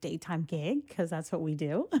another daytime gig, because that's what we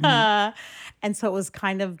do. And so it was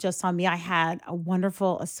kind of just on me. I had a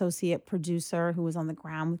wonderful associate producer who was on the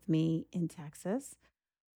ground with me in Texas.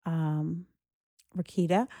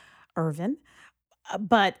 Rakita Irvin.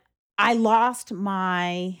 But I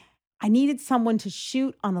needed someone to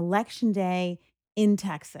shoot on election day in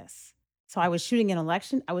Texas. So I was shooting an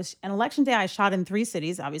election day. I shot in 3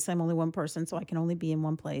 cities. Obviously, I'm only one person, so I can only be in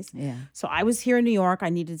one place. Yeah. So I was here in New York. I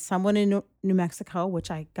needed someone in New Mexico, which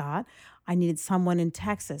I got. I needed someone in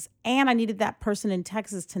Texas. And I needed that person in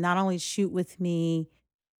Texas to not only shoot with me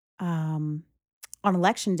on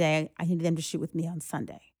election day, I needed them to shoot with me on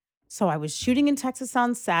Sunday. So I was shooting in Texas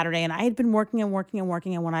on Saturday, and I had been working. And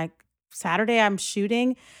when Saturday I'm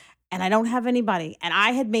shooting, and I don't have anybody. And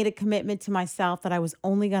I had made a commitment to myself that I was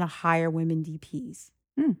only going to hire women DPs.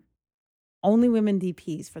 Only women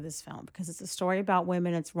DPs for this film, because it's a story about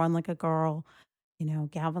women. It's run like a girl,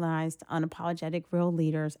 galvanized, unapologetic, real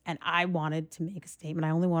leaders. And I wanted to make a statement.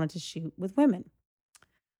 I only wanted to shoot with women.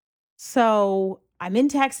 So I'm in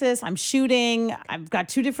Texas, I'm shooting, I've got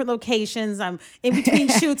 2 different locations, I'm in between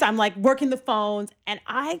shoots, I'm like working the phones, and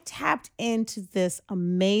I tapped into this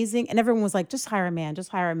amazing, and everyone was like, just hire a man, just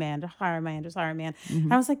hire a man, just hire a man, just hire a man.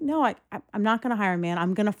 And I was like, no, I'm not gonna hire a man,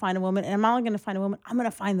 I'm gonna find a woman, and I'm not only gonna find a woman, I'm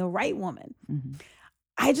gonna find the right woman.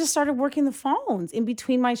 I just started working the phones in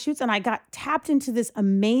between my shoots, and I got tapped into this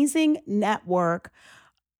amazing network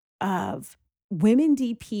of women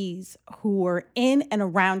DPs who were in and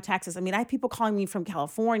around Texas. I mean, I had people calling me from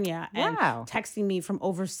California and texting me from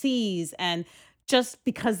overseas. And just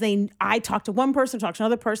because I talked to one person, talked to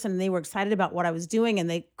another person, and they were excited about what I was doing, and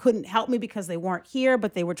they couldn't help me because they weren't here,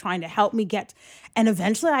 but they were trying to help me and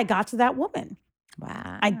eventually I got to that woman.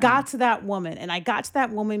 Wow. I got to that woman, and I got to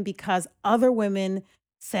that woman because other women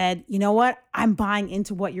said, you know what, I'm buying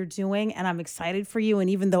into what you're doing and I'm excited for you. And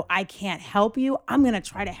even though I can't help you, I'm going to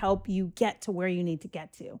try to help you get to where you need to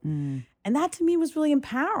get to. And that to me was really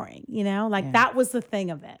empowering, that was the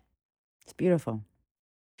thing of it. It's beautiful.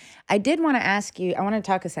 I did want to ask you, I want to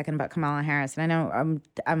talk a second about Kamala Harris. And I know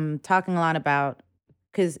I'm talking a lot about,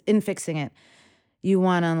 because in Fixing It, you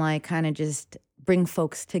want to like kind of just bring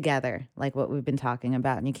folks together, like what we've been talking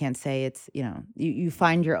about. And you can't say it's, you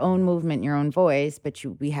find your own movement, your own voice, but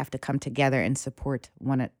we have to come together and support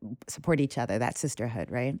each other, that sisterhood,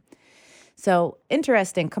 right? So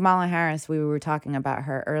interesting, Kamala Harris, we were talking about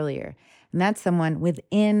her earlier. And that's someone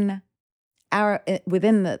within our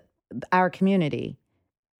community.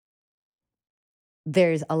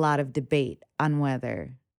 There's a lot of debate on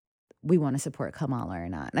whether we want to support Kamala or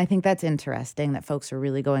not. And I think that's interesting that folks are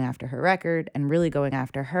really going after her record and really going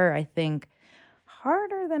after her, I think,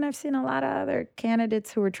 harder than I've seen a lot of other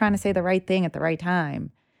candidates who are trying to say the right thing at the right time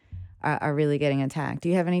are really getting attacked. Do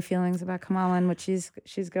you have any feelings about Kamala and what she's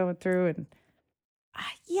going through? And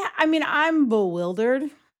yeah, I mean, I'm bewildered.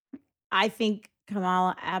 I think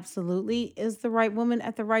Kamala absolutely is the right woman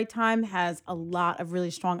at the right time, has a lot of really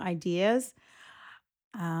strong ideas.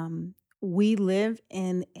 We live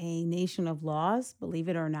in a nation of laws, believe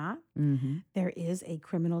it or not. There is a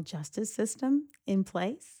criminal justice system in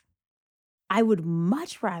place. I would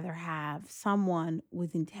much rather have someone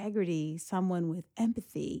with integrity, someone with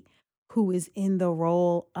empathy, who is in the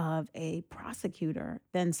role of a prosecutor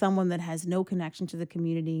than someone that has no connection to the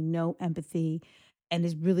community, no empathy, and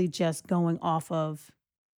is really just going off of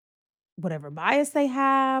whatever bias they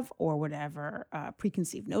have or whatever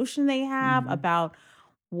preconceived notion they have about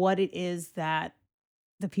what it is that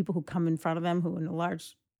the people who come in front of them, who in a lot of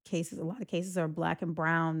cases are Black and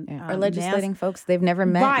brown. Or legislating folks they've never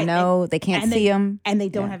met. Right. They can't see them. And they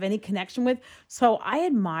don't have any connection with. So I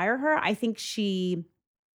admire her. I think she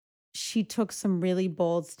took some really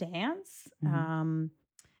bold stance.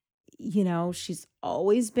 She's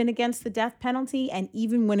always been against the death penalty. And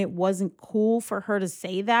even when it wasn't cool for her to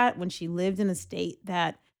say that, when she lived in a state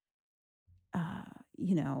that,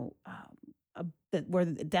 where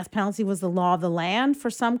the death penalty was the law of the land for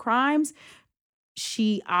some crimes,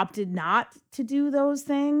 she opted not to do those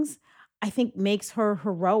things, I think makes her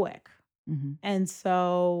heroic. And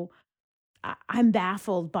so I'm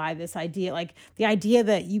baffled by this idea, like the idea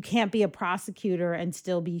that you can't be a prosecutor and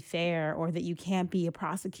still be fair, or that you can't be a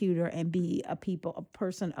prosecutor and be a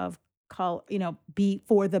person of color, be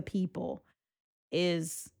for the people,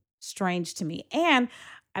 is strange to me. And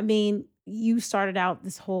I mean, you started out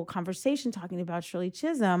this whole conversation talking about Shirley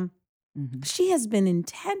Chisholm. She has been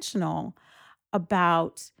intentional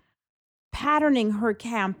about patterning her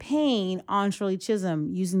campaign on Shirley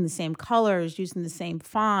Chisholm, using the same colors, using the same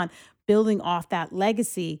font, building off that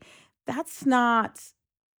legacy. That's not,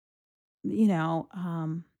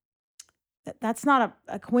 that's not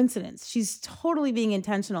a coincidence. She's totally being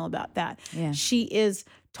intentional about that. Yeah. She is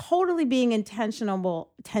totally being intentional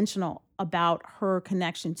about her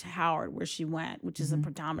connection to Howard, where she went, which is a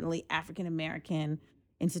predominantly African-American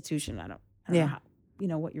institution. I don't know how,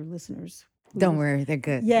 what your listeners Don't worry, they're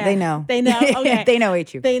good. Yeah, They know. They know. Okay. They know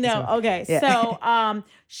HU. They know. So, Okay. yeah. So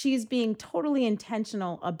she's being totally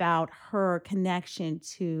intentional about her connection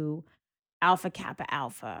to Alpha Kappa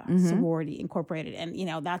Alpha Sorority Incorporated.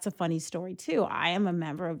 And, that's a funny story too. I am a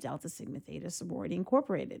member of Delta Sigma Theta Sorority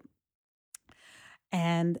Incorporated.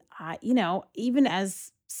 And, even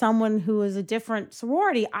as someone who is a different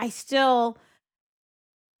sorority, I still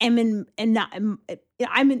am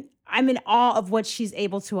I'm in awe of what she's been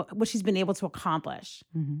able to accomplish.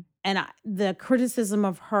 And the criticism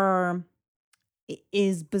of her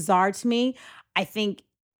is bizarre to me. I think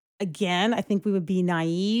we would be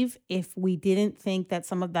naive if we didn't think that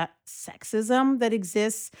some of that sexism that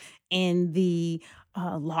exists in the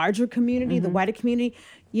larger community, the whiter community,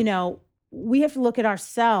 we have to look at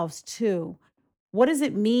ourselves too. What does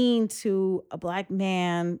it mean to a Black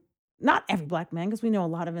man? Not every Black man, because we know a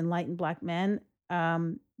lot of enlightened Black men.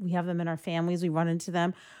 We have them in our families. We run into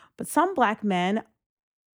them. But some Black men,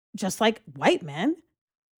 just like white men,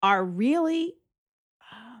 are really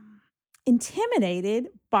intimidated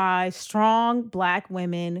by strong Black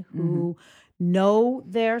women who know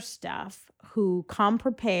their stuff, who come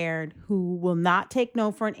prepared, who will not take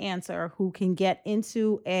no for an answer, who can get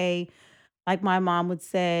into a, like my mom would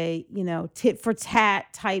say, tit for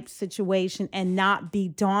tat type situation and not be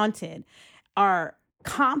daunted, are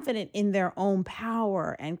confident in their own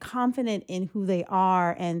power and confident in who they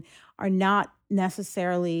are and are not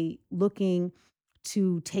necessarily looking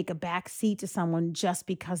to take a back seat to someone just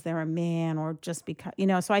because they're a man or just because,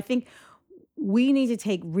 so I think we need to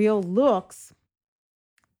take real looks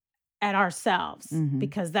at ourselves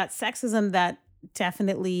because that sexism that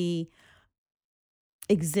definitely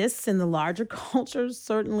exists in the larger cultures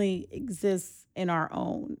certainly exists in our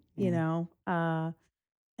own, and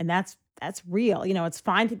that's real. It's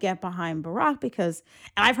fine to get behind Barack because,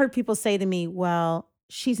 and I've heard people say to me, well,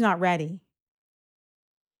 she's not ready.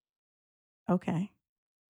 Okay.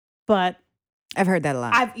 But I've heard that a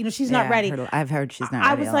lot. She's not ready. I've heard she's not ready.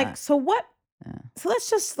 I was like, so what? Yeah. So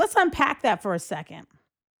let's unpack that for a second.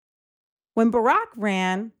 When Barack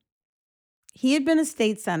ran, he had been a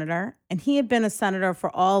state senator and he had been a senator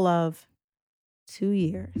for all of 2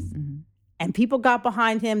 years. And people got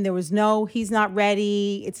behind him. There was he's not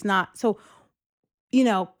ready. It's not. So,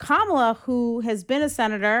 Kamala, who has been a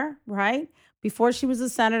senator, right? Before she was a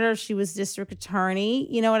senator, she was district attorney,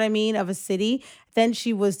 you know what I mean, of a city. Then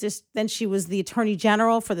she was the attorney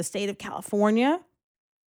general for the state of California.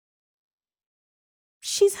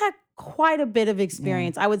 She's had quite a bit of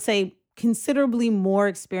experience. I would say considerably more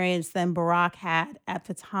experience than Barack had at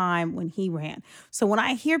the time when he ran. So when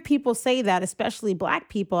I hear people say that, especially Black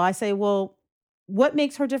people, I say, well, what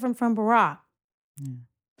makes her different from Barack?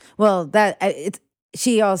 Well,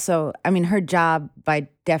 she also, her job by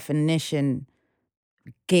definition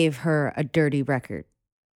gave her a dirty record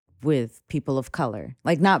with people of color.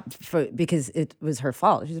 Like, not because it was her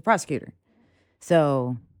fault. She's a prosecutor.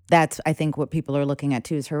 So that's, I think, what people are looking at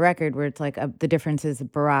too, is her record, where it's like the difference is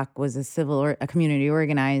Barack was a community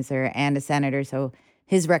organizer and a senator. So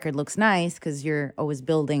his record looks nice because you're always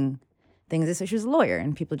building things. So she was a lawyer,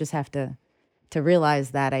 and people just have to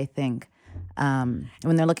realize that, I think, when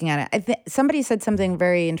they're looking at it. Somebody said something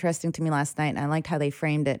very interesting to me last night, and I liked how they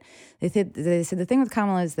framed it. They said the thing with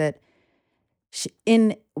Kamala is that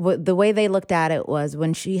the way they looked at it was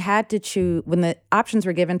when she had to choose, when the options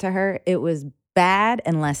were given to her, it was bad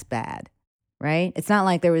and less bad, right? It's not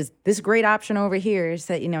like there was this great option over here,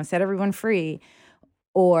 set everyone free,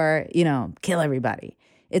 or, kill everybody.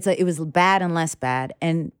 It was bad and less bad.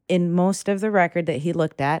 And in most of the record that he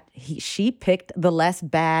looked at, she picked the less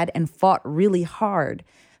bad and fought really hard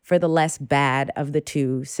for the less bad of the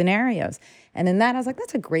two scenarios. And in that, I was like,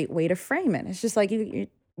 that's a great way to frame it. It's just like,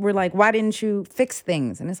 we're like, why didn't you fix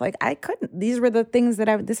things? And it's like, I couldn't. These were the things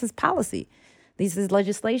this is policy. This is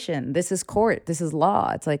legislation. This is court. This is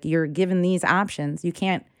law. It's like, you're given these options. You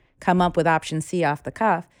can't come up with option C off the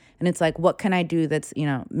cuff. And it's like, what can I do that's,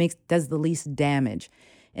 does the least damage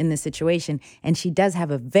in this situation? And she does have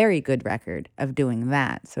a very good record of doing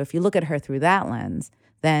that. So if you look at her through that lens,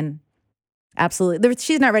 then absolutely,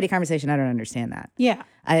 she's not ready conversation. I don't understand that. Yeah.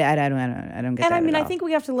 I don't get that. And I think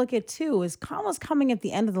we have to look at too, is Kamala's coming at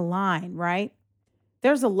the end of the line, right?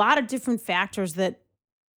 There's a lot of different factors that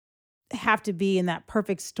have to be in that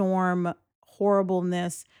perfect storm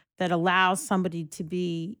horribleness that allows somebody to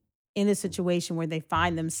be in a situation where they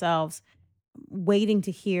find themselves waiting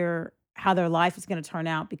to hear how their life is going to turn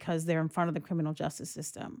out because they're in front of the criminal justice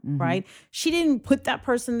system, right? She didn't put that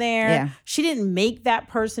person there. Yeah. She didn't make that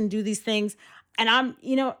person do these things. And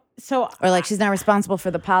Or like she's not responsible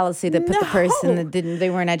for the policy that put the person that they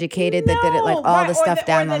weren't educated, that did it, like all the stuff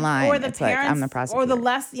down the line. Or the it's parents, like, I'm the prosecutor.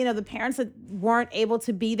 or the parents that weren't able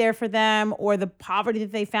to be there for them, or the poverty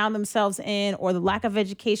that they found themselves in, or the lack of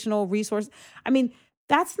educational resource. I mean,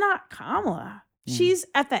 that's not Kamala. She's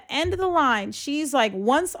at the end of the line. She's like,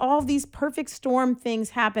 once all of these perfect storm things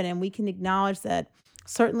happen, and we can acknowledge that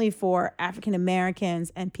certainly for African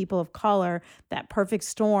Americans and people of color, that perfect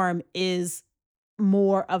storm is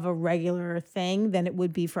more of a regular thing than it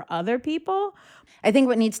would be for other people. I think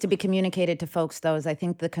what needs to be communicated to folks, though, is I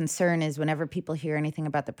think the concern is whenever people hear anything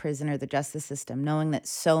about the prison or the justice system, knowing that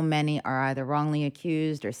so many are either wrongly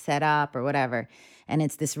accused or set up or whatever, and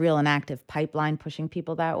it's this real and active pipeline pushing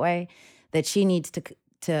people that way, that she needs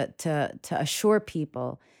to assure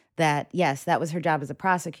people that, yes, that was her job as a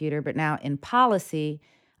prosecutor, but now in policy,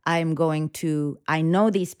 I know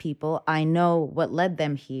these people, I know what led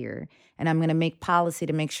them here, and I'm going to make policy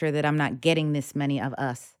to make sure that I'm not getting this many of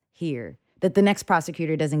us here, that the next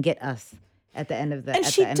prosecutor doesn't get us at the end of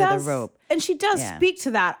the rope. And she does speak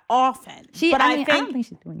to that often. I don't think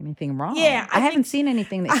she's doing anything wrong. Yeah, I haven't seen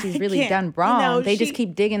anything that she's really done wrong. They just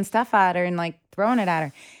keep digging stuff at her and like throwing it at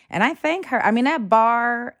her. And I thank her. I mean, that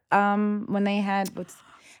bar, when they had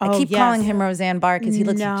I keep calling him Roseanne Barr because he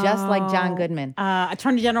looks just like John Goodman.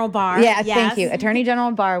 Attorney General Barr. Yeah, thank you. Attorney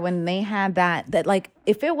General Barr, when they had that like,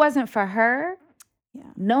 if it wasn't for her,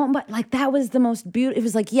 no, but like that was the most beautiful. It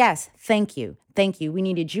was like, yes, thank you. We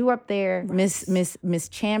needed you up there, right. Miss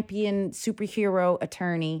Champion, superhero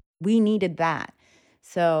attorney. We needed that.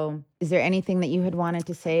 So is there anything that you had wanted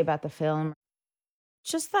to say about the film?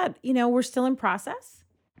 Just that, we're still in process.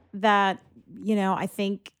 That, I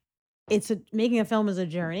think making a film is a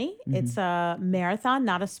journey. Mm-hmm. It's a marathon,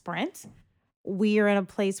 not a sprint. We are in a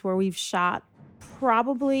place where we've shot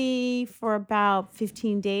probably for about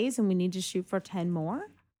 15 days and we need to shoot for 10 more.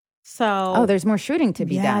 So there's more shooting to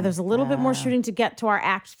be done. Yeah, there's a little bit more shooting to get to our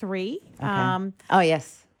Act 3. Okay.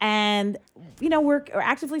 Yes. And, we're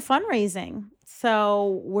actively fundraising.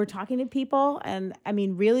 So we're talking to people. And I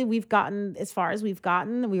mean, really, we've gotten as far as we've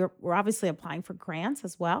gotten. We're obviously applying for grants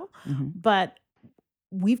as well. Mm-hmm. But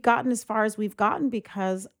we've gotten as far as we've gotten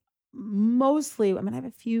because mostly, I have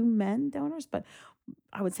a few men donors, but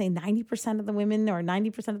I would say 90% of the women or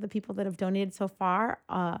 90% of the people that have donated so far,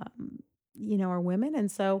 are women.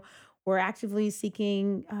 And so we're actively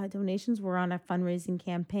seeking donations. We're on a fundraising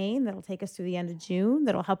campaign that'll take us through the end of June,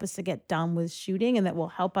 that'll help us to get done with shooting, and that will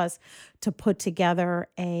help us to put together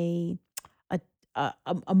a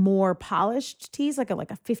more polished tease, like a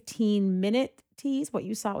 15-minute tease. What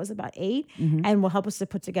you saw was about 8, mm-hmm. and will help us to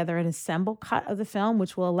put together an assemble cut of the film,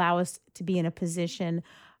 which will allow us to be in a position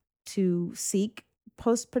to seek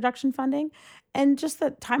post-production funding. And just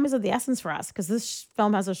that time is of the essence for us because this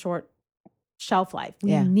film has a short shelf life.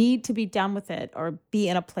 We need to be done with it or be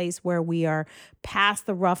in a place where we are past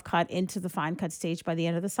the rough cut into the fine cut stage by the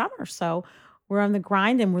end of the summer. So we're on the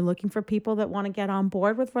grind and we're looking for people that want to get on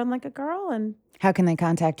board with Run Like a Girl. And how can they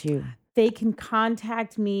contact you? They can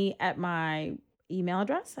contact me at my email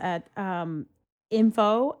address at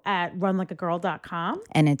info@runlikeagirl.com.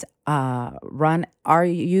 And it's run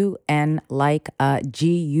RUN like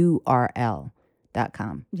G.U.R.L.com.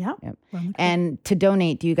 Yep. And to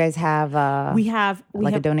donate, do you guys have we have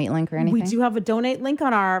a donate link or anything? We do have a donate link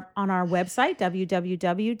on our website,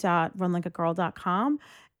 www.runlikeagirl.com.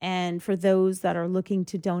 And for those that are looking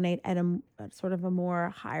to donate at a sort of a more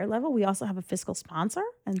higher level, we also have a fiscal sponsor.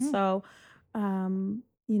 And so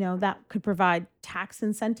that could provide tax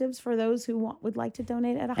incentives for those who would like to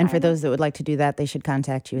donate at a higher level. And for those that would like to do that, they should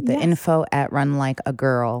contact you at the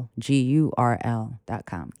info@runlikeagirl,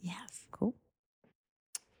 GURL.com. Yes. Cool.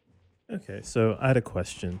 Okay, so I had a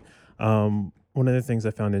question. One of the things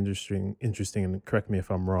I found interesting, and correct me if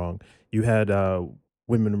I'm wrong, you had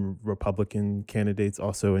women Republican candidates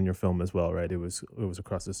also in your film as well, right? It was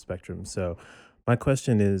across the spectrum. So my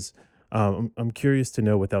question is, I'm curious to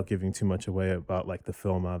know, without giving too much away about like the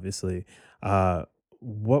film, obviously,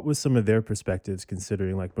 what was some of their perspectives,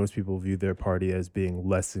 considering like most people view their party as being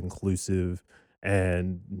less inclusive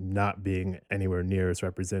and not being anywhere near as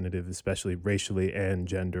representative, especially racially and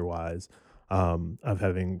gender-wise, of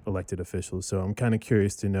having elected officials. So I'm kind of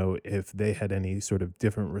curious to know if they had any sort of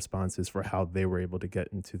different responses for how they were able to get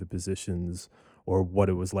into the positions, or what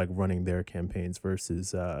it was like running their campaigns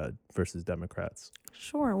versus Democrats.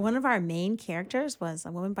 Sure. One of our main characters was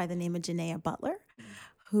a woman by the name of Janaea Butler,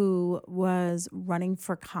 who was running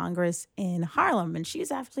for Congress in Harlem. And she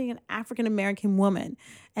was actually an African-American woman.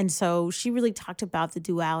 And so she really talked about the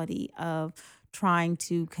duality of trying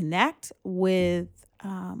to connect with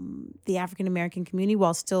the African-American community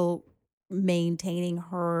while still maintaining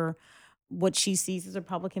what she sees as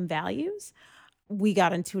Republican values. We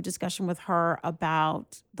got into a discussion with her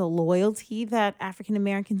about the loyalty that African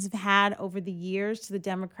Americans have had over the years to the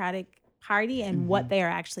Democratic Party and what they are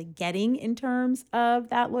actually getting in terms of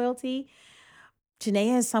that loyalty.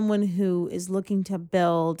 Janae is someone who is looking to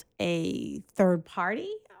build a third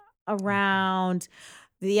party around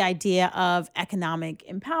the idea of economic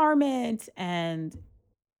empowerment and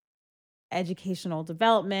educational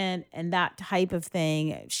development and that type of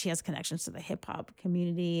thing. She has connections to the hip hop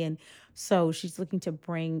community. And so she's looking to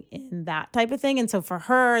bring in that type of thing. And so for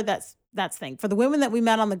her, that's the thing. For the women that we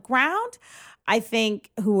met on the ground, I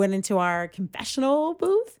think, who went into our confessional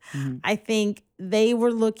booth, I think they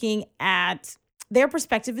were looking at their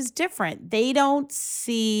perspective is different. They don't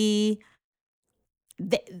see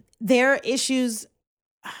their issues.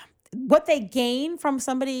 What they gain from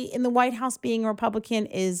somebody in the White House being a Republican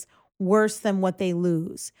is worse than what they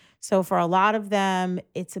lose. So for a lot of them,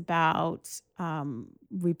 it's about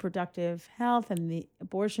reproductive health and the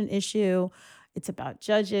abortion issue. It's about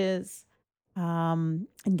judges and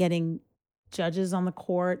getting judges on the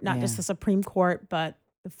court, not just the Supreme Court, but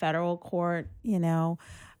the federal court,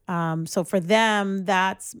 So for them,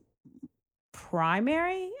 that's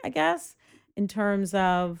primary, I guess, in terms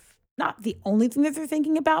of not the only thing that they're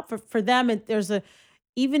thinking about. For them,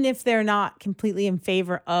 even if they're not completely in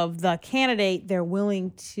favor of the candidate, they're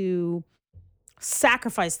willing to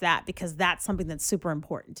sacrifice that because that's something that's super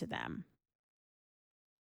important to them.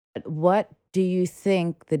 What do you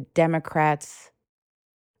think the Democrats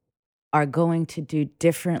are going to do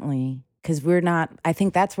differently? Because I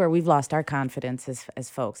think that's where we've lost our confidence as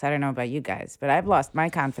folks. I don't know about you guys, but I've lost my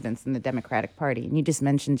confidence in the Democratic Party. And you just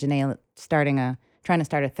mentioned Janae trying to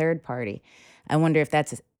start a third party. I wonder if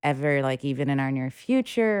that's ever even in our near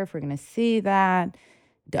future, if we're going to see that.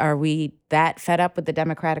 Are we that fed up with the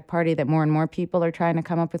Democratic Party that more and more people are trying to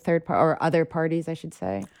come up with or other parties, I should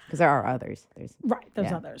say? Because there are others. There's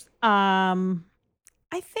others.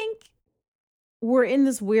 I think we're in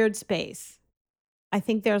this weird space. I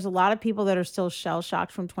think there's a lot of people that are still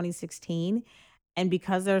shell-shocked from 2016. And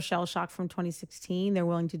because they're shell-shocked from 2016, they're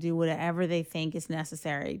willing to do whatever they think is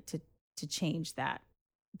necessary to change that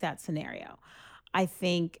scenario. I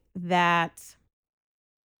think that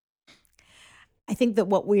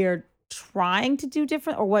what we are trying to do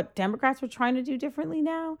different, or what Democrats are trying to do differently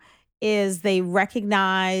now, is they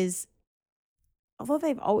recognize, although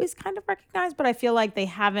they've always kind of recognized, but I feel like they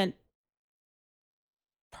haven't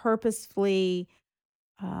purposefully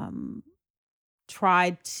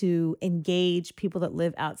tried to engage people that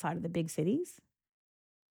live outside of the big cities.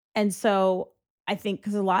 And so I think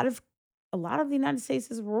because a lot of the United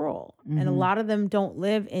States is rural, and a lot of them don't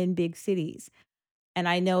live in big cities. And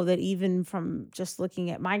I know that even from just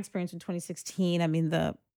looking at my experience in 2016, I mean,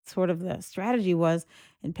 the strategy was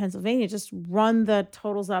in Pennsylvania, just run the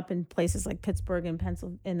totals up in places like Pittsburgh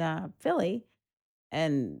and Philly,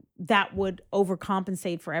 and that would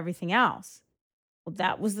overcompensate for everything else. Well,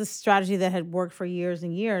 that was the strategy that had worked for years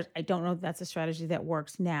and years. I don't know if that's a strategy that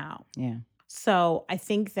works now. Yeah. So I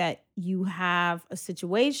think that you have a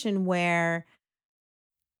situation where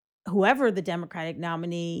whoever the Democratic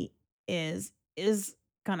nominee is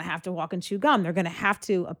going to have to walk and chew gum. They're going to have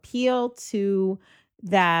to appeal to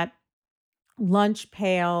that lunch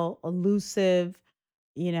pail, elusive,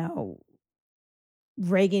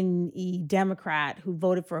 Reagan-y Democrat who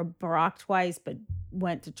voted for Barack twice but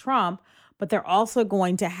went to Trump. But they're also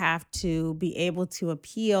going to have to be able to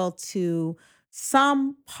appeal to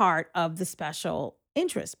some part of the special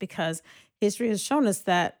interest, because history has shown us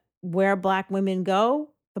that where Black women go,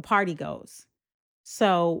 the party goes.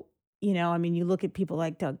 So, you look at people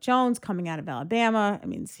like Doug Jones coming out of Alabama. I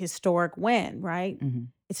mean, it's a historic win, right?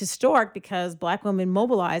 It's historic because Black women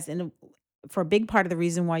mobilized, and for a big part of the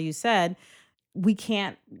reason why you said we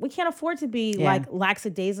can't afford to be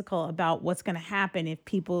lackadaisical about what's going to happen if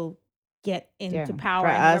people get into power.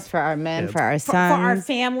 For us, for our men, for our sons, for our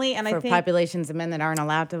family, and for I think populations of men that aren't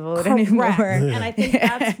allowed to vote anymore. And I think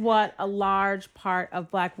that's what a large part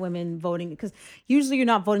of Black women voting, because usually you're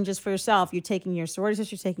not voting just for yourself. You're taking your sorority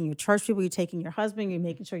sisters, you're taking your church people, you're taking your husband, you're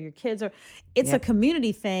making sure your kids are. It's a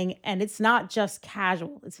community thing, and it's not just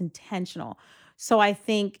casual. It's intentional. So I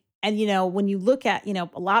think, and when you look at, a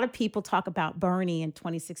lot of people talk about Bernie in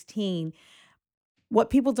 2016.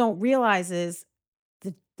 What people don't realize is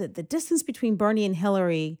the distance between Bernie and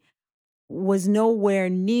Hillary was nowhere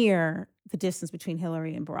near the distance between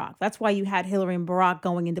Hillary and Barack. That's why you had Hillary and Barack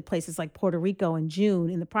going into places like Puerto Rico in June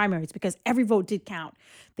in the primaries, because every vote did count.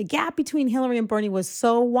 The gap between Hillary and Bernie was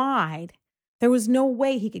so wide, there was no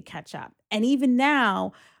way he could catch up. And even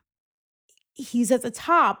now, he's at the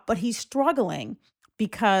top, but he's struggling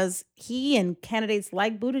because he and candidates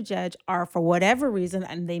like Buttigieg are, for whatever reason,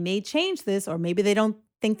 and they may change this, or maybe they don't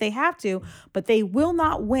think they have to, but they will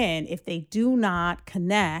not win if they do not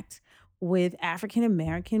connect with African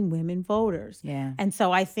American women voters. Yeah. And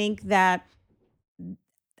so I think the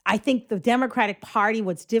Democratic Party,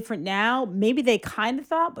 what's different now, maybe they kind of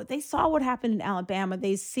thought, but they saw what happened in Alabama.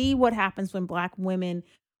 They see what happens when Black women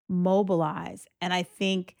mobilize. And I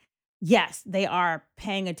think, yes, they are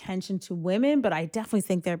paying attention to women, but I definitely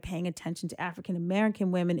think they're paying attention to African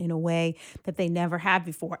American women in a way that they never have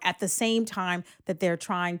before, at the same time that they're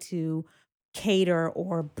trying to cater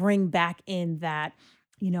or bring back in that,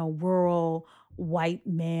 rural white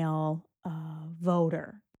male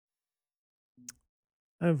voter.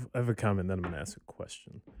 I have a comment, then I'm going to ask a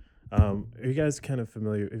question. Are you guys kind of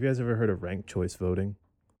familiar? Have you guys ever heard of ranked choice voting?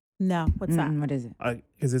 No, what's that? What is it?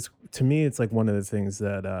 Because it's, to me, it's like one of the things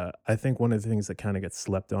that I think one of the things that kind of gets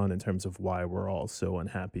slept on in terms of why we're all so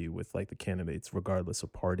unhappy with like the candidates, regardless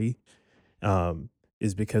of party,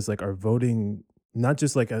 is because like our voting, not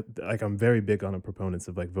just like I'm very big on the proponents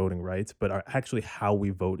of like voting rights, but actually how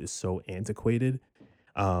we vote is so antiquated.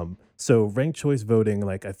 So ranked choice voting,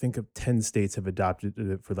 like I think of 10 states have adopted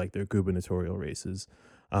it for like their gubernatorial races.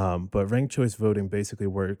 But ranked choice voting basically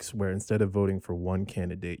works where instead of voting for one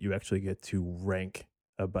candidate, you actually get to rank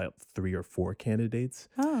about 3 or 4 candidates.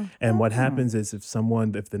 And what happens is if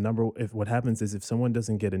someone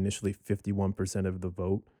doesn't get initially 51% of the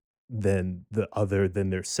vote, then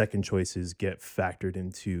their second choices get factored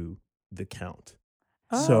into the count.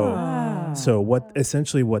 So what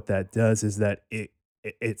that does is that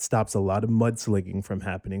it stops a lot of mudslinging from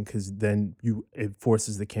happening, because then it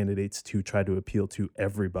forces the candidates to try to appeal to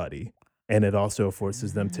everybody, and it also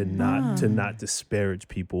forces them to not disparage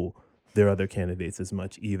their other candidates as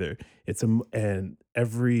much either. And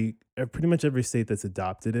pretty much every state that's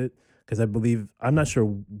adopted it, because I'm not sure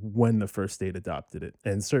when the first state adopted it,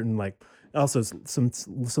 and certain like also some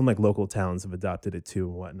like local towns have adopted it too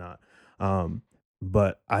and whatnot.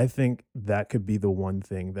 But I think that could be the one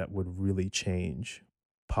thing that would really change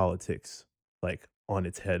politics like on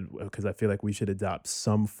its head, because I feel like we should adopt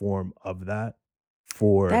some form of that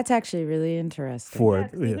for That's actually really interesting. Yeah,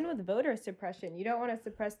 'cause even with voter suppression, you don't want to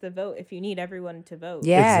suppress the vote if you need everyone to vote.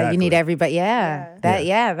 Yeah, you need Exactly. everybody. Yeah.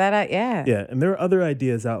 Yeah, and there are other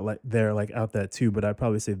ideas out that too, but I'd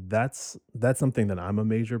probably say that's something that I'm a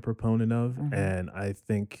major proponent of, and I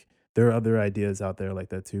think there are other ideas out there like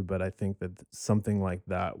that too, but I think that something like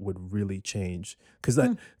that would really change, because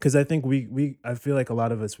I think I feel like a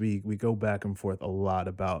lot of us we go back and forth a lot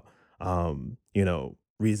about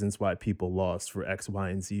reasons why people lost for X, Y,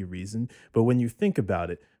 and Z reason. But when you think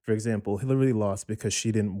about it, for example, Hillary lost because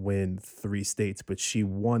she didn't win 3 states, but she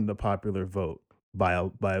won the popular vote by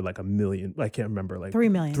like a million. I can't remember, like 3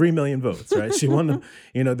 million. 3 million votes, right? She won them.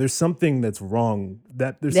 There's something that's wrong.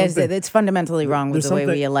 It's fundamentally wrong with the way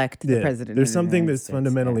we elect the president. There's something United that's States,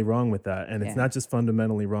 fundamentally wrong with that. And it's not just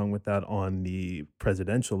fundamentally wrong with that on the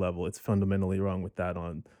presidential level. It's fundamentally wrong with that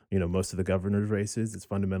on, most of the governor's races. It's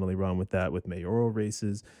fundamentally wrong with that with mayoral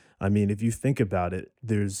races. I mean, if you think about it,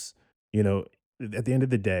 there's, at the end of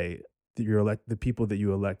the day, the people that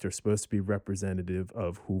you elect are supposed to be representative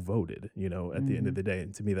of who voted, at the end of the day.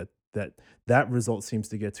 And to me, that result seems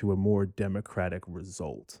to get to a more democratic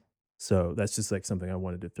result. So that's just like something I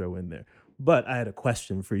wanted to throw in there. But I had a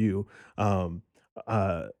question for you. I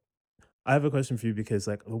have a question for you, because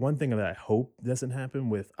like the one thing that I hope doesn't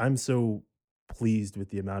happen I'm so pleased with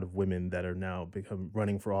the amount of women that are now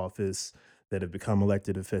running for office, that have become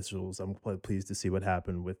elected officials. I'm quite pleased to see what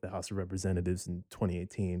happened with the House of Representatives in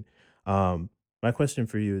 2018. My question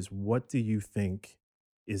for you is, what do you think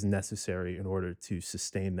is necessary in order to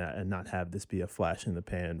sustain that and not have this be a flash in the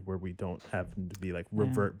pan, where we don't have to be like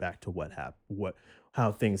revert back to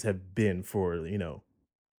how things have been for,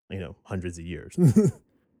 hundreds of years?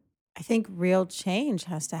 I think real change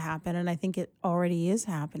has to happen, and I think it already is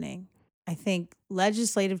happening. I think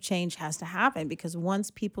legislative change has to happen, because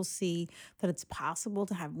once people see that it's possible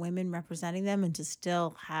to have women representing them and to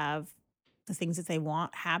still have the things that they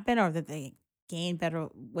want happen, or that they gain better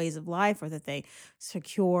ways of life, or that they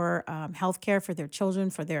secure health care for their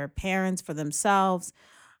children, for their parents, for themselves.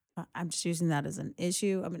 I'm just using that as an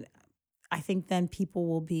issue. I mean, I think then people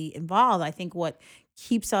will be involved. I think what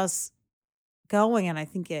keeps us going, and I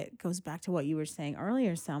think it goes back to what you were saying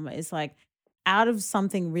earlier, Selma, is like, out of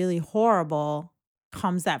something really horrible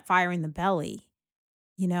comes that fire in the belly.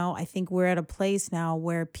 I think we're at a place now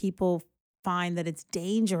where people find that it's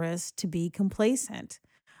dangerous to be complacent.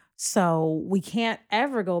 So we can't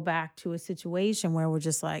ever go back to a situation where we're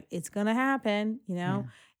just like, it's going to happen,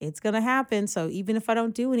 It's going to happen. So even if I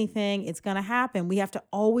don't do anything, it's going to happen. We have to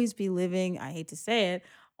always be living, I hate to say it,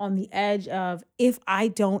 on the edge of if I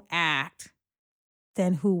don't act,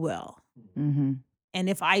 then who will? Mm-hmm. And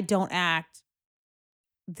if I don't act,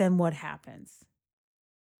 then what happens?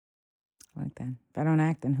 I like that. If I don't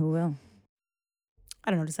act, then who will? I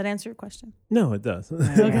don't know. Does that answer your question? No, it does.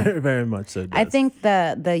 Okay. Very, very much so. It does. I think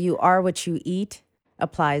the you are what you eat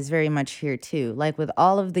applies very much here too. Like with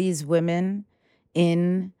all of these women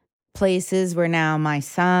in places where now my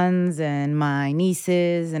sons and my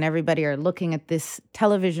nieces and everybody are looking at this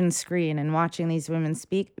television screen and watching these women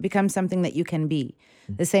speak, it becomes something that you can be.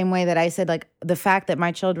 The same way that I said, like, the fact that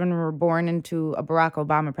my children were born into a Barack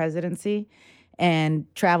Obama presidency and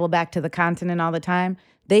travel back to the continent all the time,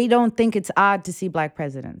 they don't think it's odd to see Black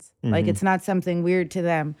presidents. Like, it's not something weird to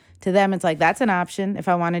them. To them, it's like, that's an option if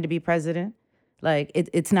I wanted to be president. Like,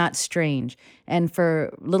 it's not strange. And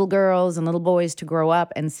for little girls and little boys to grow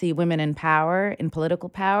up and see women in power, in political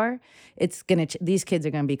power, these kids are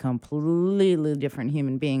gonna be completely different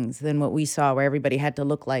human beings than what we saw, where everybody had to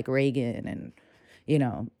look like Reagan and, you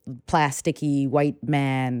know, plasticky white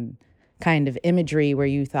man kind of imagery, where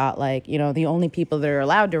you thought, like, you know, the only people that are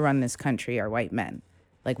allowed to run this country are white men.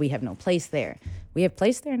 Like, we have no place there. We have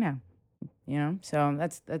place there now, you know? So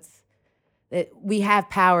that's we have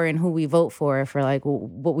power in who we vote for like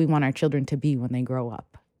what we want our children to be when they grow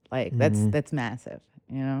up. Like, that's massive,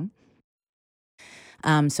 you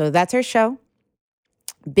know? So that's our show.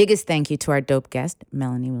 Biggest thank you to our dope guest,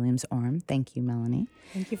 Melanie Williams-Oram. Thank you, Melanie.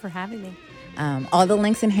 Thank you for having me. All the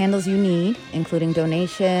links and handles you need, including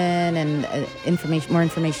donation and more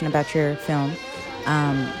information about your film,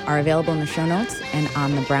 are available in the show notes and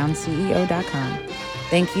on thebrownceo.com.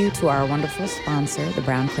 Thank you to our wonderful sponsor, the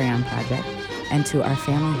Brown Crayon Project, and to our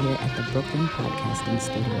family here at the Brooklyn Podcasting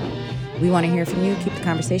Studio. We want to hear from you. Keep the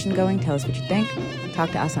conversation going. Tell us what you think.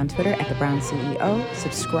 Talk to us on Twitter at The Brown CEO.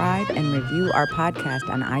 Subscribe and review our podcast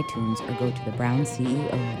on iTunes or go to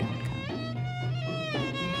thebrownceo.com.